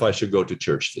wonder if I should go to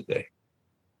church today.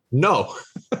 No,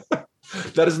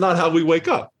 that is not how we wake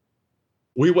up.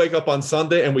 We wake up on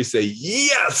Sunday and we say,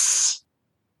 yes,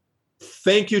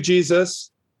 thank you,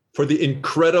 Jesus, for the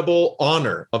incredible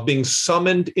honor of being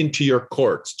summoned into your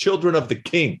courts, children of the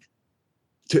King,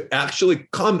 to actually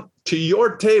come to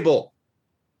your table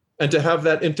and to have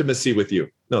that intimacy with you.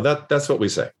 No, that's what we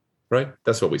say, right?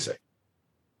 That's what we say.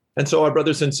 And so our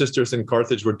brothers and sisters in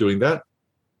Carthage were doing that.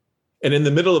 And in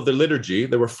the middle of the liturgy,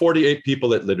 there were 48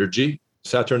 people at liturgy.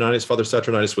 Father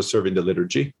Saturninus was serving the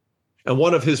liturgy. And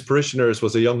one of his parishioners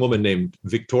was a young woman named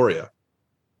Victoria.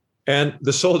 And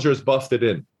the soldiers buffed it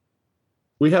in.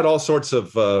 We had all sorts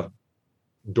of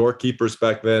doorkeepers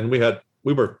back then.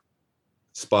 We were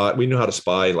spy. We knew how to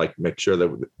spy, like make sure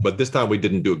that, but this time we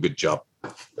didn't do a good job.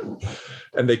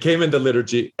 And they came into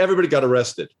liturgy. Everybody got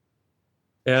arrested.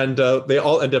 And they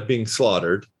all ended up being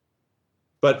slaughtered.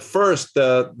 But first,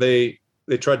 they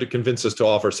tried to convince us to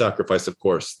offer sacrifice, of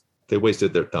course. They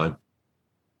wasted their time.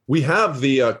 We have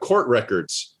the court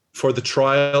records for the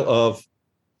trial of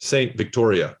Saint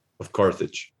Victoria of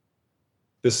Carthage,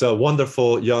 this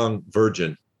wonderful young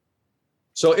virgin.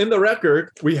 So in the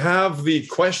record, we have the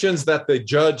questions that the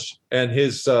judge and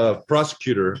his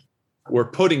prosecutor were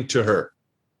putting to her.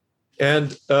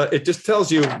 And it just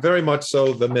tells you very much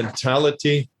so the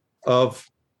mentality of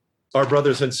our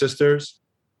brothers and sisters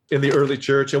in the early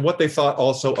church and what they thought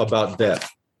also about death.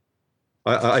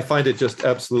 I find it just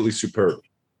absolutely superb.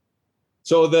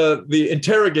 So the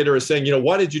interrogator is saying,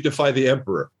 why did you defy the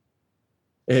emperor?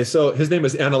 And so his name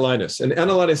is Annalinus. And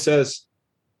Annalinus says,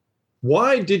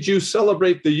 why did you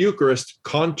celebrate the Eucharist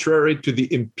contrary to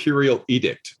the imperial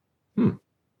edict? And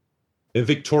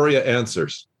Victoria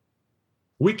answers,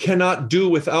 we cannot do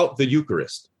without the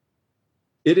Eucharist.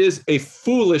 It is a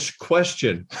foolish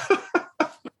question.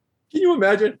 Can you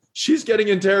imagine? She's getting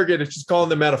interrogated. She's calling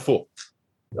the man a fool.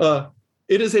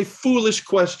 It is a foolish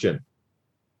question,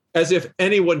 as if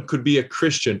anyone could be a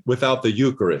Christian without the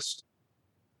Eucharist.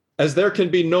 As there can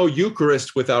be no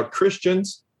Eucharist without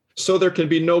Christians, so there can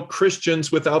be no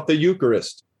Christians without the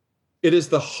Eucharist. It is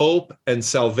the hope and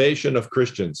salvation of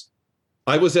Christians.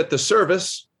 I was at the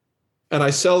service and I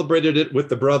celebrated it with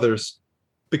the brothers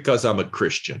because I'm a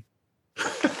Christian.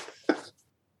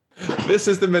 This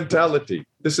is the mentality.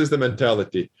 This is the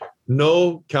mentality.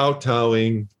 No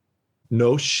kowtowing,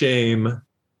 no shame,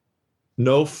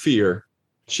 no fear.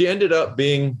 She ended up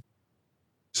being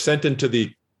sent into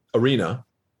the arena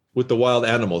with the wild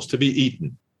animals to be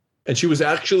eaten. And she was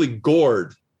actually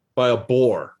gored by a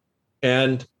boar.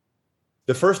 And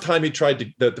the first time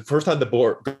the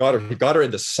boar got her, he got her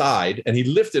in the side and he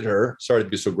lifted her. Sorry to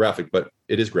be so graphic, but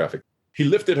it is graphic. He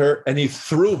lifted her and he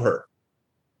threw her.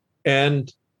 And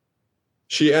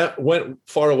she went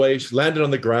far away. She landed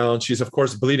on the ground. She's, of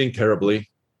course, bleeding terribly,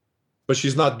 but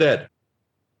she's not dead.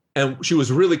 And she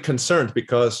was really concerned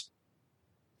because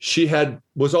she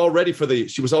was all ready for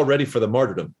the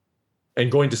martyrdom and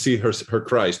going to see her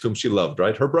Christ, whom she loved,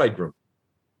 right? Her bridegroom.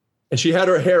 And she had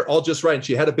her hair all just right. And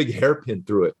she had a big hairpin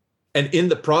through it. And in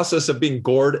the process of being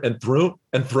gored and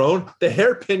thrown, the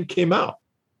hairpin came out.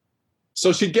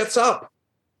 So she gets up,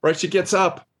 right? She gets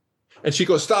up and she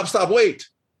goes, stop, wait.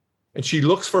 And she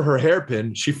looks for her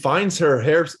hairpin. She finds her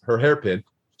hairpin.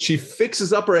 She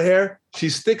fixes up her hair. She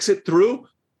sticks it through.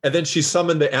 And then she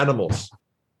summoned the animals.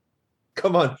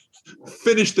 Come on,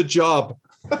 finish the job.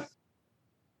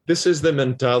 This is the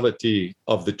mentality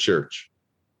of the church.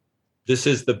 This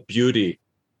is the beauty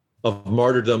of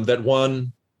martyrdom that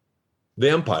won the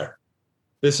empire.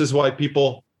 This is why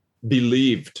people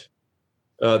believed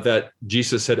that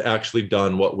Jesus had actually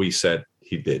done what we said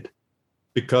he did,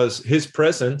 because his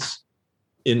presence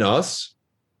in us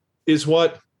is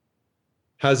what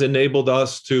has enabled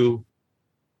us to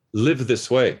live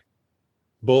this way,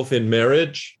 both in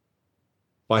marriage,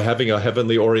 by having a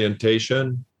heavenly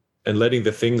orientation and letting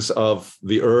the things of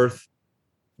the earth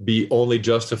be only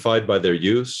justified by their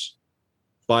use,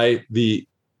 by the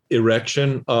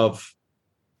erection of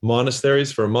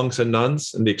monasteries for monks and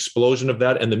nuns and the explosion of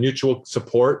that and the mutual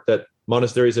support that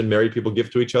monasteries and married people give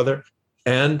to each other,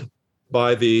 and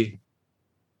by the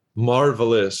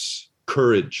marvelous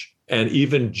courage and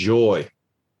even joy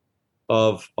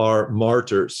of our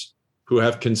martyrs who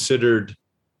have considered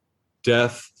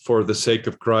death for the sake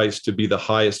of Christ to be the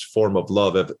highest form of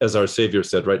love. As our Savior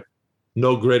said, right?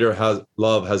 No greater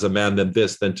love has a man than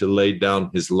this, than to lay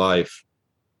down his life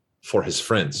for his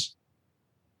friends.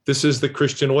 This is the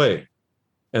Christian way.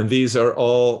 And these are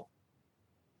all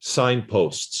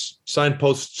signposts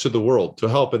to the world, to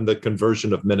help in the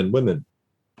conversion of men and women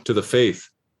to the faith.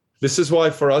 This is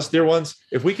why for us, dear ones,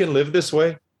 if we can live this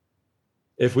way,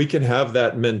 if we can have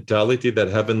that mentality, that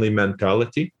heavenly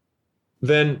mentality,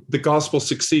 then the gospel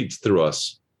succeeds through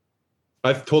us.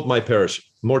 I've told my parish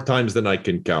more times than I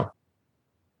can count.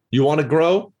 You want to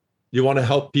grow? You want to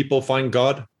help people find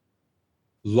God?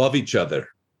 Love each other.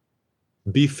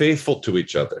 Be faithful to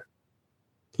each other.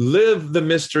 Live the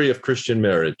mystery of Christian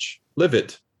marriage. Live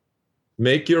it.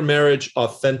 Make your marriage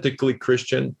authentically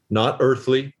Christian, not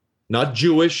earthly, not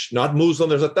Jewish, not Muslim.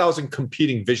 There's 1,000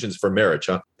 competing visions for marriage.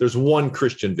 There's one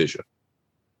Christian vision.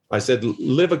 I said,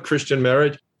 live a Christian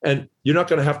marriage, and you're not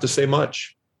going to have to say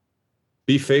much.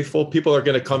 Be faithful. People are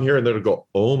going to come here and they're going to go,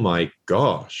 oh my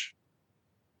gosh.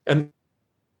 And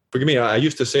forgive me, I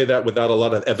used to say that without a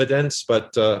lot of evidence,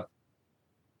 but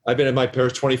I've been in my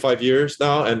parish 25 years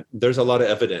now, and there's a lot of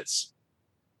evidence.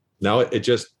 Now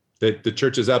the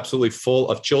church is absolutely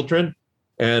full of children,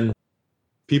 and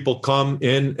people come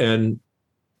in and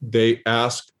they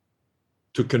ask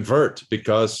to convert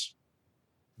because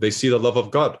they see the love of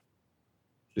God.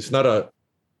 It's not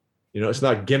it's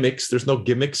not gimmicks. There's no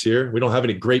gimmicks here. We don't have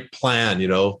any great plan,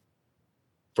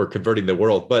 for converting the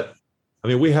world. But I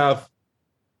mean, we have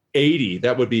 80,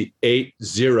 that would be 80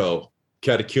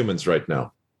 catechumens right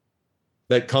now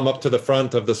that come up to the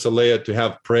front of the Solea to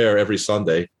have prayer every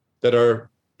Sunday, that are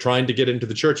trying to get into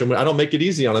the church. And I don't make it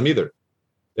easy on them either.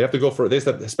 They have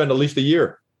to spend at least a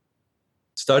year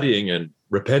studying and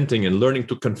repenting and learning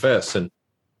to confess. And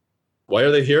why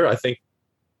are they here? I think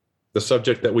the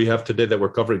subject that we have today, that we're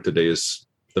covering today, is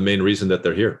the main reason that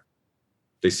they're here.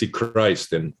 They see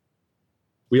Christ. And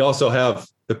we also have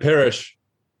the parish.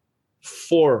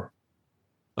 4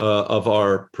 of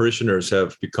our parishioners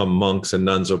have become monks and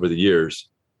nuns over the years.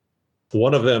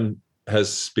 One of them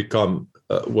has become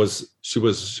she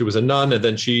was a nun, and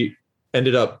then she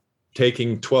ended up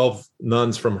taking 12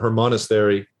 nuns from her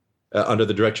monastery under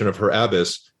the direction of her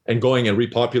abbess and going and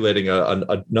repopulating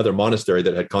another monastery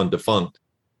that had gone defunct.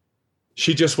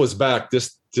 She just was back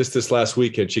this last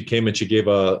weekend. She came and she gave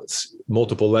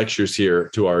multiple lectures here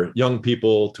to our young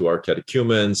people, to our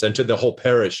catechumens, and to the whole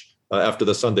parish after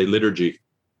the Sunday liturgy.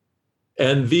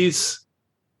 And these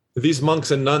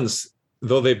monks and nuns,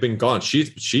 though they've been gone,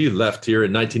 she left here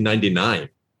in 1999.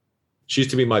 She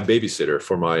used to be my babysitter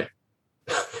for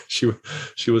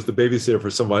she was the babysitter for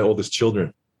some of my oldest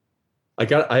children. I've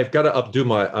got to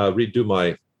redo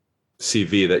my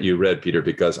CV that you read, Peter,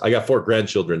 because I got 4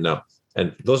 grandchildren now,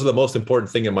 and those are the most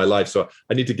important thing in my life. So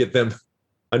I need to get them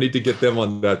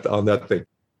on that thing.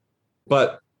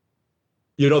 But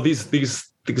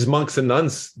these monks and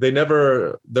nuns,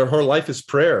 their whole life is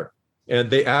prayer. And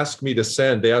they ask me to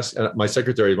send, my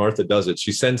secretary, Martha, does it.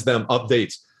 She sends them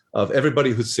updates of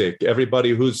everybody who's sick,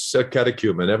 everybody who's a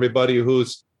catechumen, everybody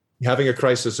who's having a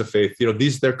crisis of faith.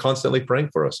 They're constantly praying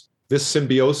for us. This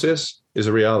symbiosis is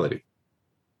a reality.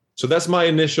 So that's my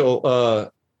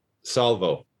initial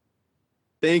salvo.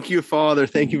 Thank you, Father.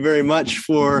 Thank you very much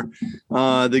for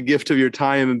the gift of your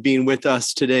time and being with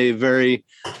us today.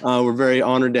 We're very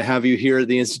honored to have you here at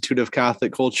the Institute of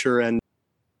Catholic Culture. And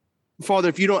Father,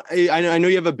 if you don't, I know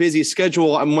you have a busy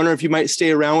schedule. I'm wondering if you might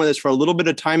stay around with us for a little bit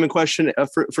of time and question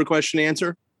for question and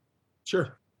answer.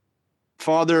 Sure.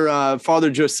 Father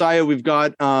Josiah, we've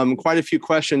got quite a few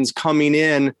questions coming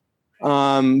in,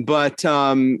 but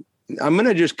I'm going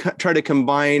to just try to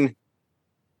combine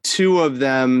 2 of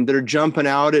them that are jumping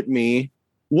out at me.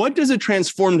 What does a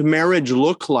transformed marriage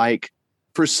look like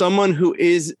for someone who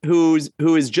is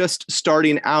just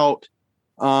starting out,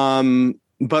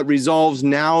 but resolves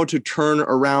now to turn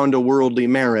around a worldly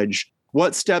marriage?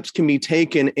 What steps can be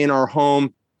taken in our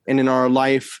home and in our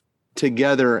life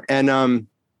together? And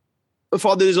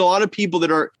Father, there's a lot of people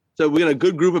so we got a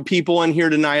good group of people in here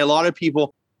tonight, a lot of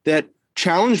people that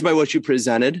challenged by what you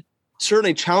presented,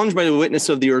 certainly challenged by the witness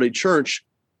of the early church.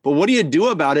 But what do you do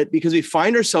about it? Because we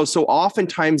find ourselves so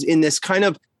oftentimes in this kind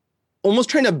of almost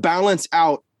trying to balance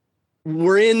out.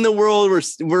 We're in the world,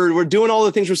 we're doing all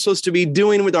the things we're supposed to be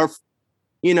doing with our,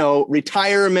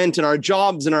 retirement and our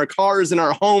jobs and our cars and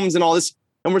our homes and all this.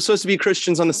 And we're supposed to be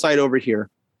Christians on the side over here.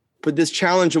 But this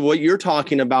challenge of what you're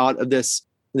talking about, of this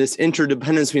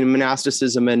interdependence between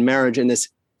monasticism and marriage and this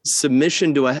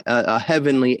submission to a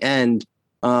heavenly end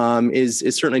is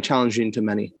certainly challenging to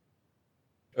many.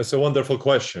 It's a wonderful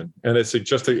question. And it's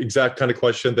just the exact kind of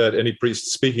question that any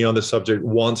priest speaking on the subject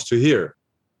wants to hear.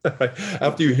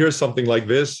 After you hear something like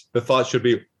this, the thought should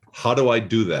be, how do I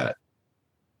do that?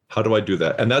 How do I do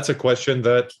that? And that's a question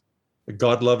that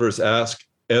God lovers ask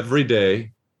every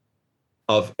day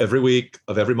of every week,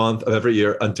 of every month, of every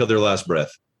year until their last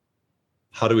breath.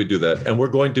 How do we do that? And we're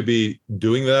going to be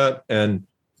doing that and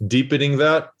deepening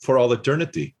that for all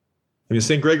eternity. I mean,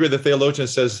 St. Gregory the theologian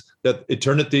says that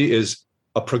eternity is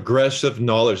a progressive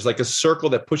knowledge. It's like a circle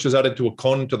that pushes out into a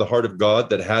cone to the heart of God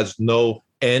that has no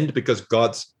end, because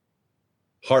God's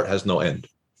heart has no end.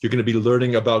 You're going to be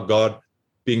learning about God,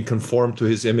 being conformed to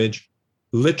his image,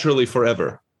 literally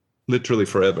forever.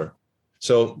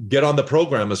 So get on the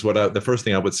program is the first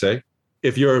thing I would say.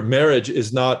 If your marriage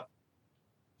is not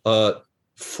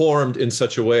formed in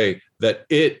such a way that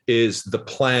it is the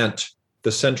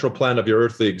central plant of your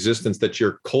earthly existence that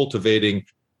you're cultivating,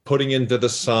 putting into the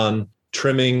sun,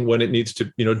 trimming when it needs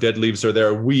to, dead leaves are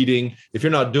there, weeding. If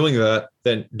you're not doing that,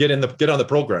 then get on the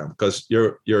program, because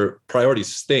your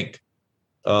priorities stink.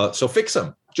 So fix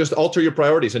them. Just alter your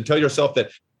priorities and tell yourself that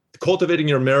cultivating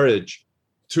your marriage,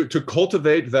 to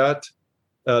cultivate that,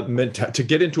 to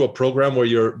get into a program where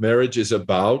your marriage is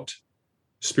about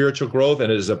spiritual growth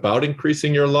and it is about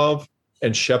increasing your love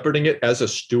and shepherding it as a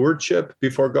stewardship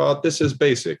before God. This is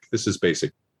basic.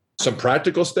 Some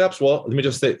practical steps. Well, let me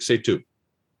just say two.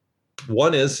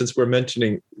 One is, since we're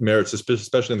mentioning marriage,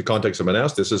 especially in the context of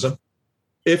monasticism,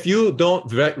 if you don't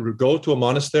go to a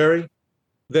monastery,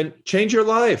 then change your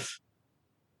life.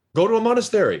 Go to a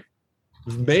monastery.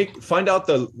 Find out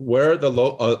where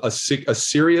a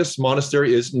serious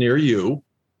monastery is near you,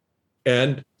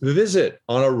 and visit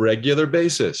on a regular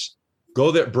basis.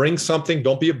 Go there, bring something.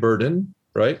 Don't be a burden,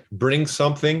 right? Bring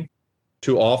something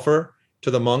to offer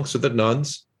to the monks or the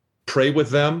nuns. Pray with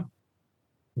them.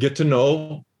 Get to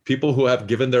know people who have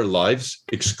given their lives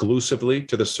exclusively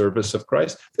to the service of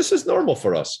Christ. This is normal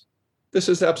for us. This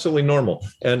is absolutely normal.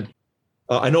 And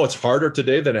I know it's harder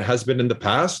today than it has been in the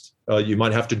past. You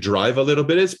might have to drive a little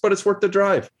bit, but it's worth the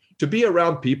drive. To be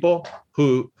around people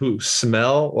who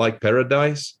smell like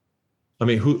paradise, I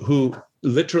mean, who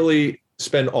literally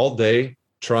spend all day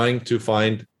trying to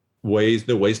find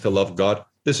new ways to love God,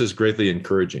 this is greatly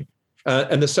encouraging.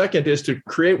 And the second is to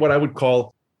create what I would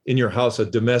call in your house a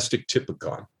domestic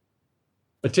typicon.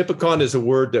 A typicon is a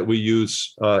word that we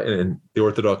use in the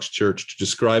Orthodox Church to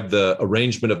describe the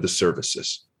arrangement of the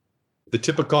services. The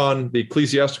typicon, the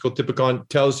ecclesiastical typicon,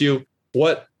 tells you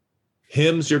what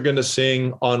hymns you're going to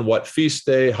sing on what feast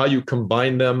day, how you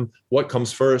combine them, what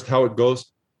comes first, how it goes.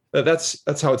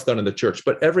 That's how it's done in the church.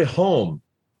 But every home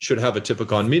should have a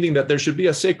typicon, meaning that there should be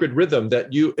a sacred rhythm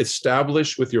that you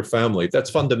establish with your family. That's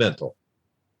fundamental.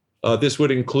 This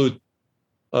would include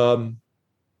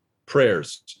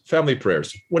prayers, family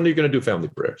prayers. When are you going to do family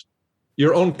prayers?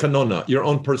 Your own canona, your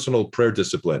own personal prayer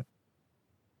discipline.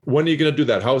 When are you going to do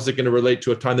that? How is it going to relate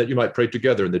to a time that you might pray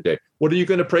together in the day? What are you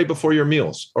going to pray before your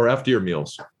meals or after your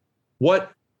meals?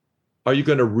 What are you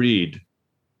going to read?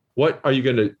 What are you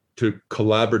going to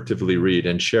collaboratively read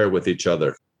and share with each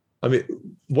other? I mean,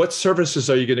 what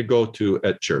services are you going to go to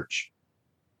at church?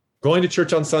 Going to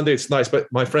church on Sunday, it's nice,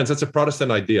 but my friends, that's a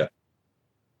Protestant idea.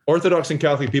 Orthodox and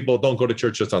Catholic people don't go to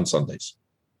church just on Sundays.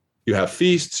 You have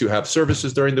feasts, you have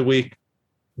services during the week.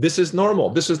 This is normal.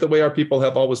 This is the way our people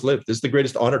have always lived. This is the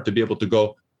greatest honor to be able to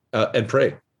go and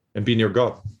pray and be near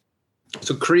God.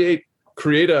 So create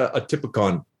a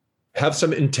typicon. Have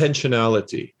some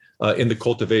intentionality in the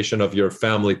cultivation of your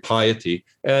family piety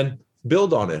and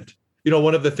build on it. You know,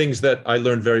 one of the things that I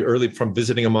learned very early from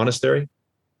visiting a monastery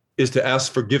is to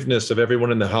ask forgiveness of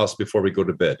everyone in the house before we go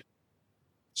to bed.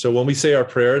 So when we say our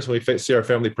prayers, when we say our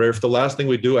family prayers, the last thing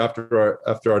we do after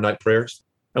our night prayers,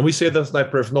 and we say those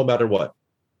night prayers no matter what.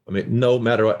 I mean, no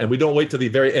matter what. And we don't wait till the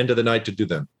very end of the night to do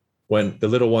them. when the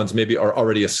little ones maybe are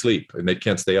already asleep and they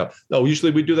can't stay up. No, usually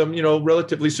we do them,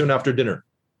 relatively soon after dinner.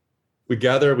 We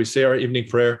gather, we say our evening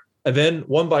prayer, and then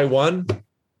one by one,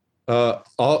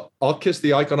 I'll kiss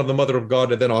the icon of the Mother of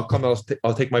God, and then I'll come,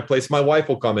 I'll take my place. My wife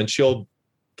will come and she'll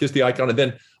kiss the icon, and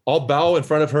then I'll bow in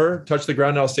front of her, touch the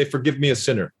ground, and I'll say, "Forgive me, a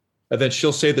sinner." And then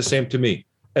she'll say the same to me.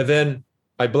 And then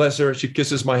I bless her, she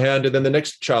kisses my hand, and then the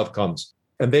next child comes.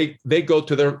 And they go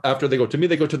to after they go to me,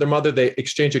 they go to their mother, they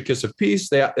exchange a kiss of peace,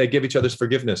 they give each other's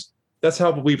forgiveness. That's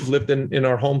how we've lived in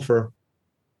our home for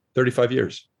 35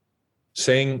 years.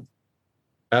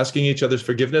 Asking each other's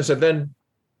forgiveness, and then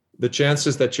the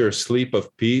chances that your sleep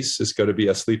of peace is going to be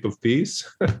a sleep of peace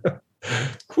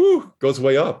goes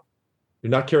way up.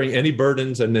 You're not carrying any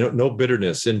burdens and no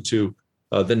bitterness into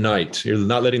the night. You're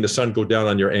not letting the sun go down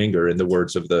on your anger, in the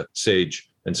words of the sage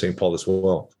and St. Paul as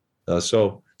well.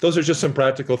 So those are just some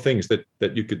practical things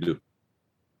that you could do.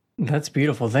 That's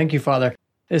beautiful. Thank you, Father.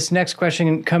 This next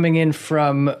question coming in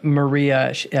from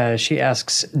Maria, she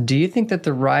asks, do you think that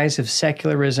the rise of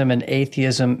secularism and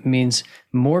atheism means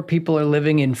more people are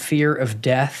living in fear of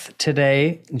death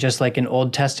today, just like in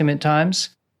Old Testament times?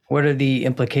 What are the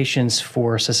implications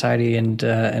for society and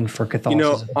for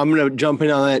Catholicism? I'm going to jump in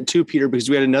on that too, Peter, because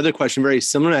we had another question very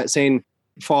similar to that, saying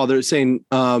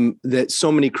that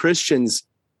so many Christians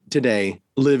today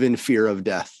live in fear of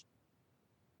death.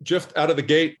 Just out of the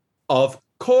gate, of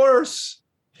course.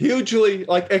 Hugely,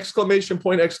 like exclamation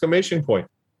point.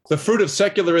 The fruit of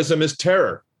secularism is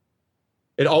terror.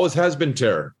 It always has been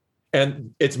terror.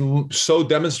 And it's so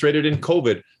demonstrated in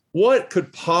COVID. What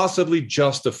could possibly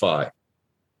justify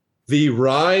the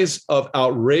rise of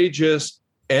outrageous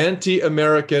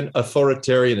anti-American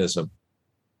authoritarianism,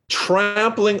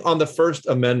 trampling on the First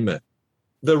Amendment,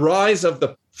 the rise of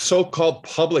the so-called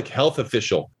public health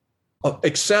official,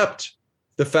 except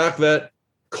the fact that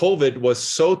COVID was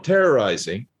so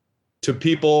terrorizing to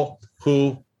people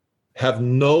who have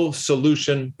no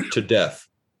solution to death.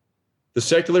 The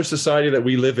secular society that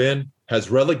we live in has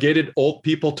relegated old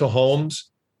people to homes.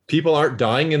 People aren't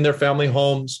dying in their family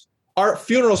homes. Our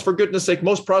funerals, for goodness sake,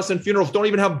 most Protestant funerals don't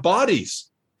even have bodies.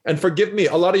 And forgive me,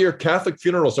 a lot of your Catholic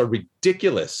funerals are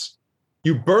ridiculous.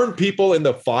 You burn people in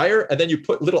the fire and then you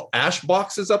put little ash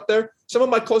boxes up there. Some of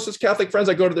my closest Catholic friends,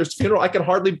 I go to their funeral, I can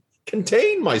hardly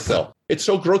contain myself. It's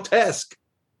so grotesque.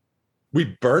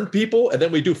 We burn people and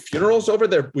then we do funerals over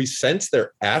there. We sense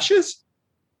their ashes.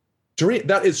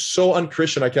 That is so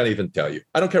unchristian. I can't even tell you.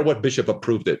 I don't care what bishop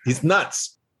approved it. He's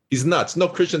nuts. No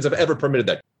Christians have ever permitted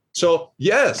that. So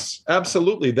yes,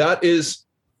 absolutely. That is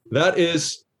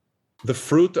the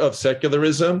fruit of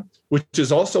secularism, which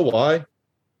is also why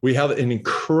we have an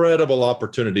incredible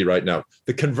opportunity right now.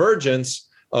 The convergence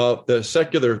of the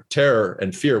secular terror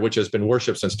and fear, which has been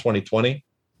worshipped since 2020,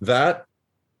 that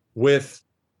with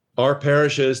our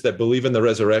parishes that believe in the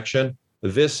resurrection,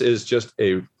 this is just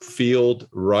a field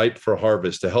ripe for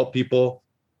harvest to help people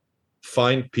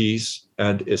find peace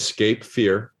and escape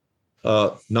fear,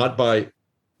 not by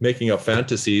making up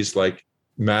fantasies like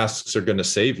masks are going to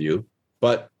save you,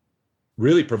 but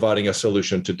really providing a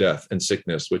solution to death and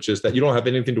sickness, which is that you don't have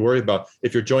anything to worry about.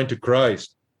 If you're joined to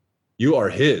Christ, you are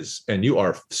his and you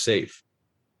are safe.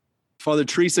 Father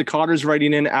Teresa Cotter's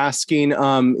writing in asking,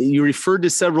 you referred to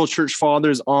several church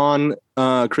fathers on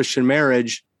Christian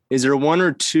marriage. Is there one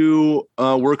or two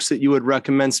works that you would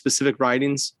recommend, specific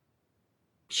writings?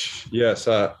 Yes,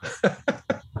 for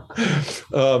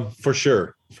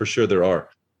sure there are.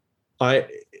 I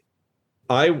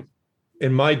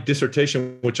in my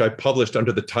dissertation, which I published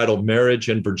under the title Marriage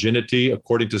and Virginity,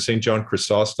 according to St. John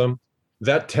Chrysostom,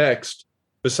 that text,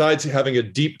 besides having a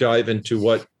deep dive into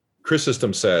what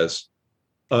Chrysostom says,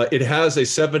 it has a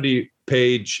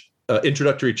 70-page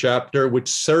introductory chapter which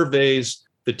surveys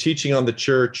the teaching on the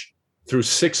church through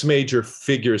 6 major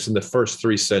figures in the first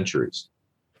 3 centuries.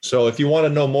 So if you want to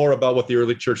know more about what the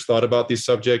early church thought about these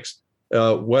subjects,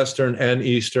 Western and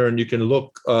Eastern, you can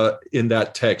look in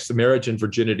that text, The Marriage and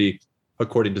Virginity,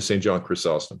 according to St. John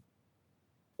Chrysostom.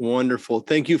 Wonderful.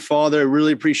 Thank you, Father. I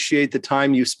really appreciate the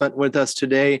time you spent with us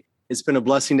today. It's been a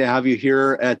blessing to have you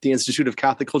here at the Institute of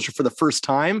Catholic Culture for the first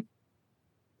time.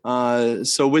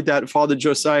 So with that, Father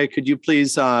Josiah, could you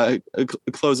please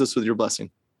close us with your blessing?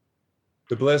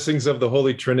 The blessings of the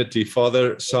Holy Trinity,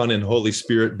 Father, Son, and Holy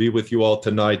Spirit be with you all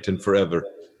tonight and forever.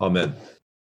 Amen.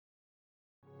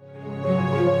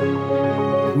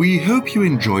 We hope you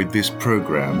enjoyed this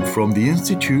program from the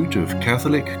Institute of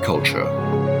Catholic Culture.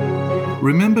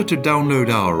 Remember to download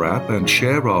our app and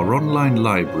share our online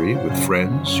library with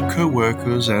friends,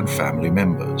 co-workers, and family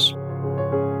members.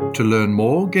 To learn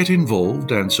more, get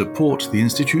involved, and support the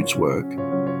Institute's work,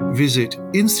 Visit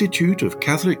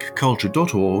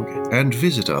instituteofcatholicculture.org and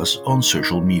visit us on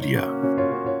social media.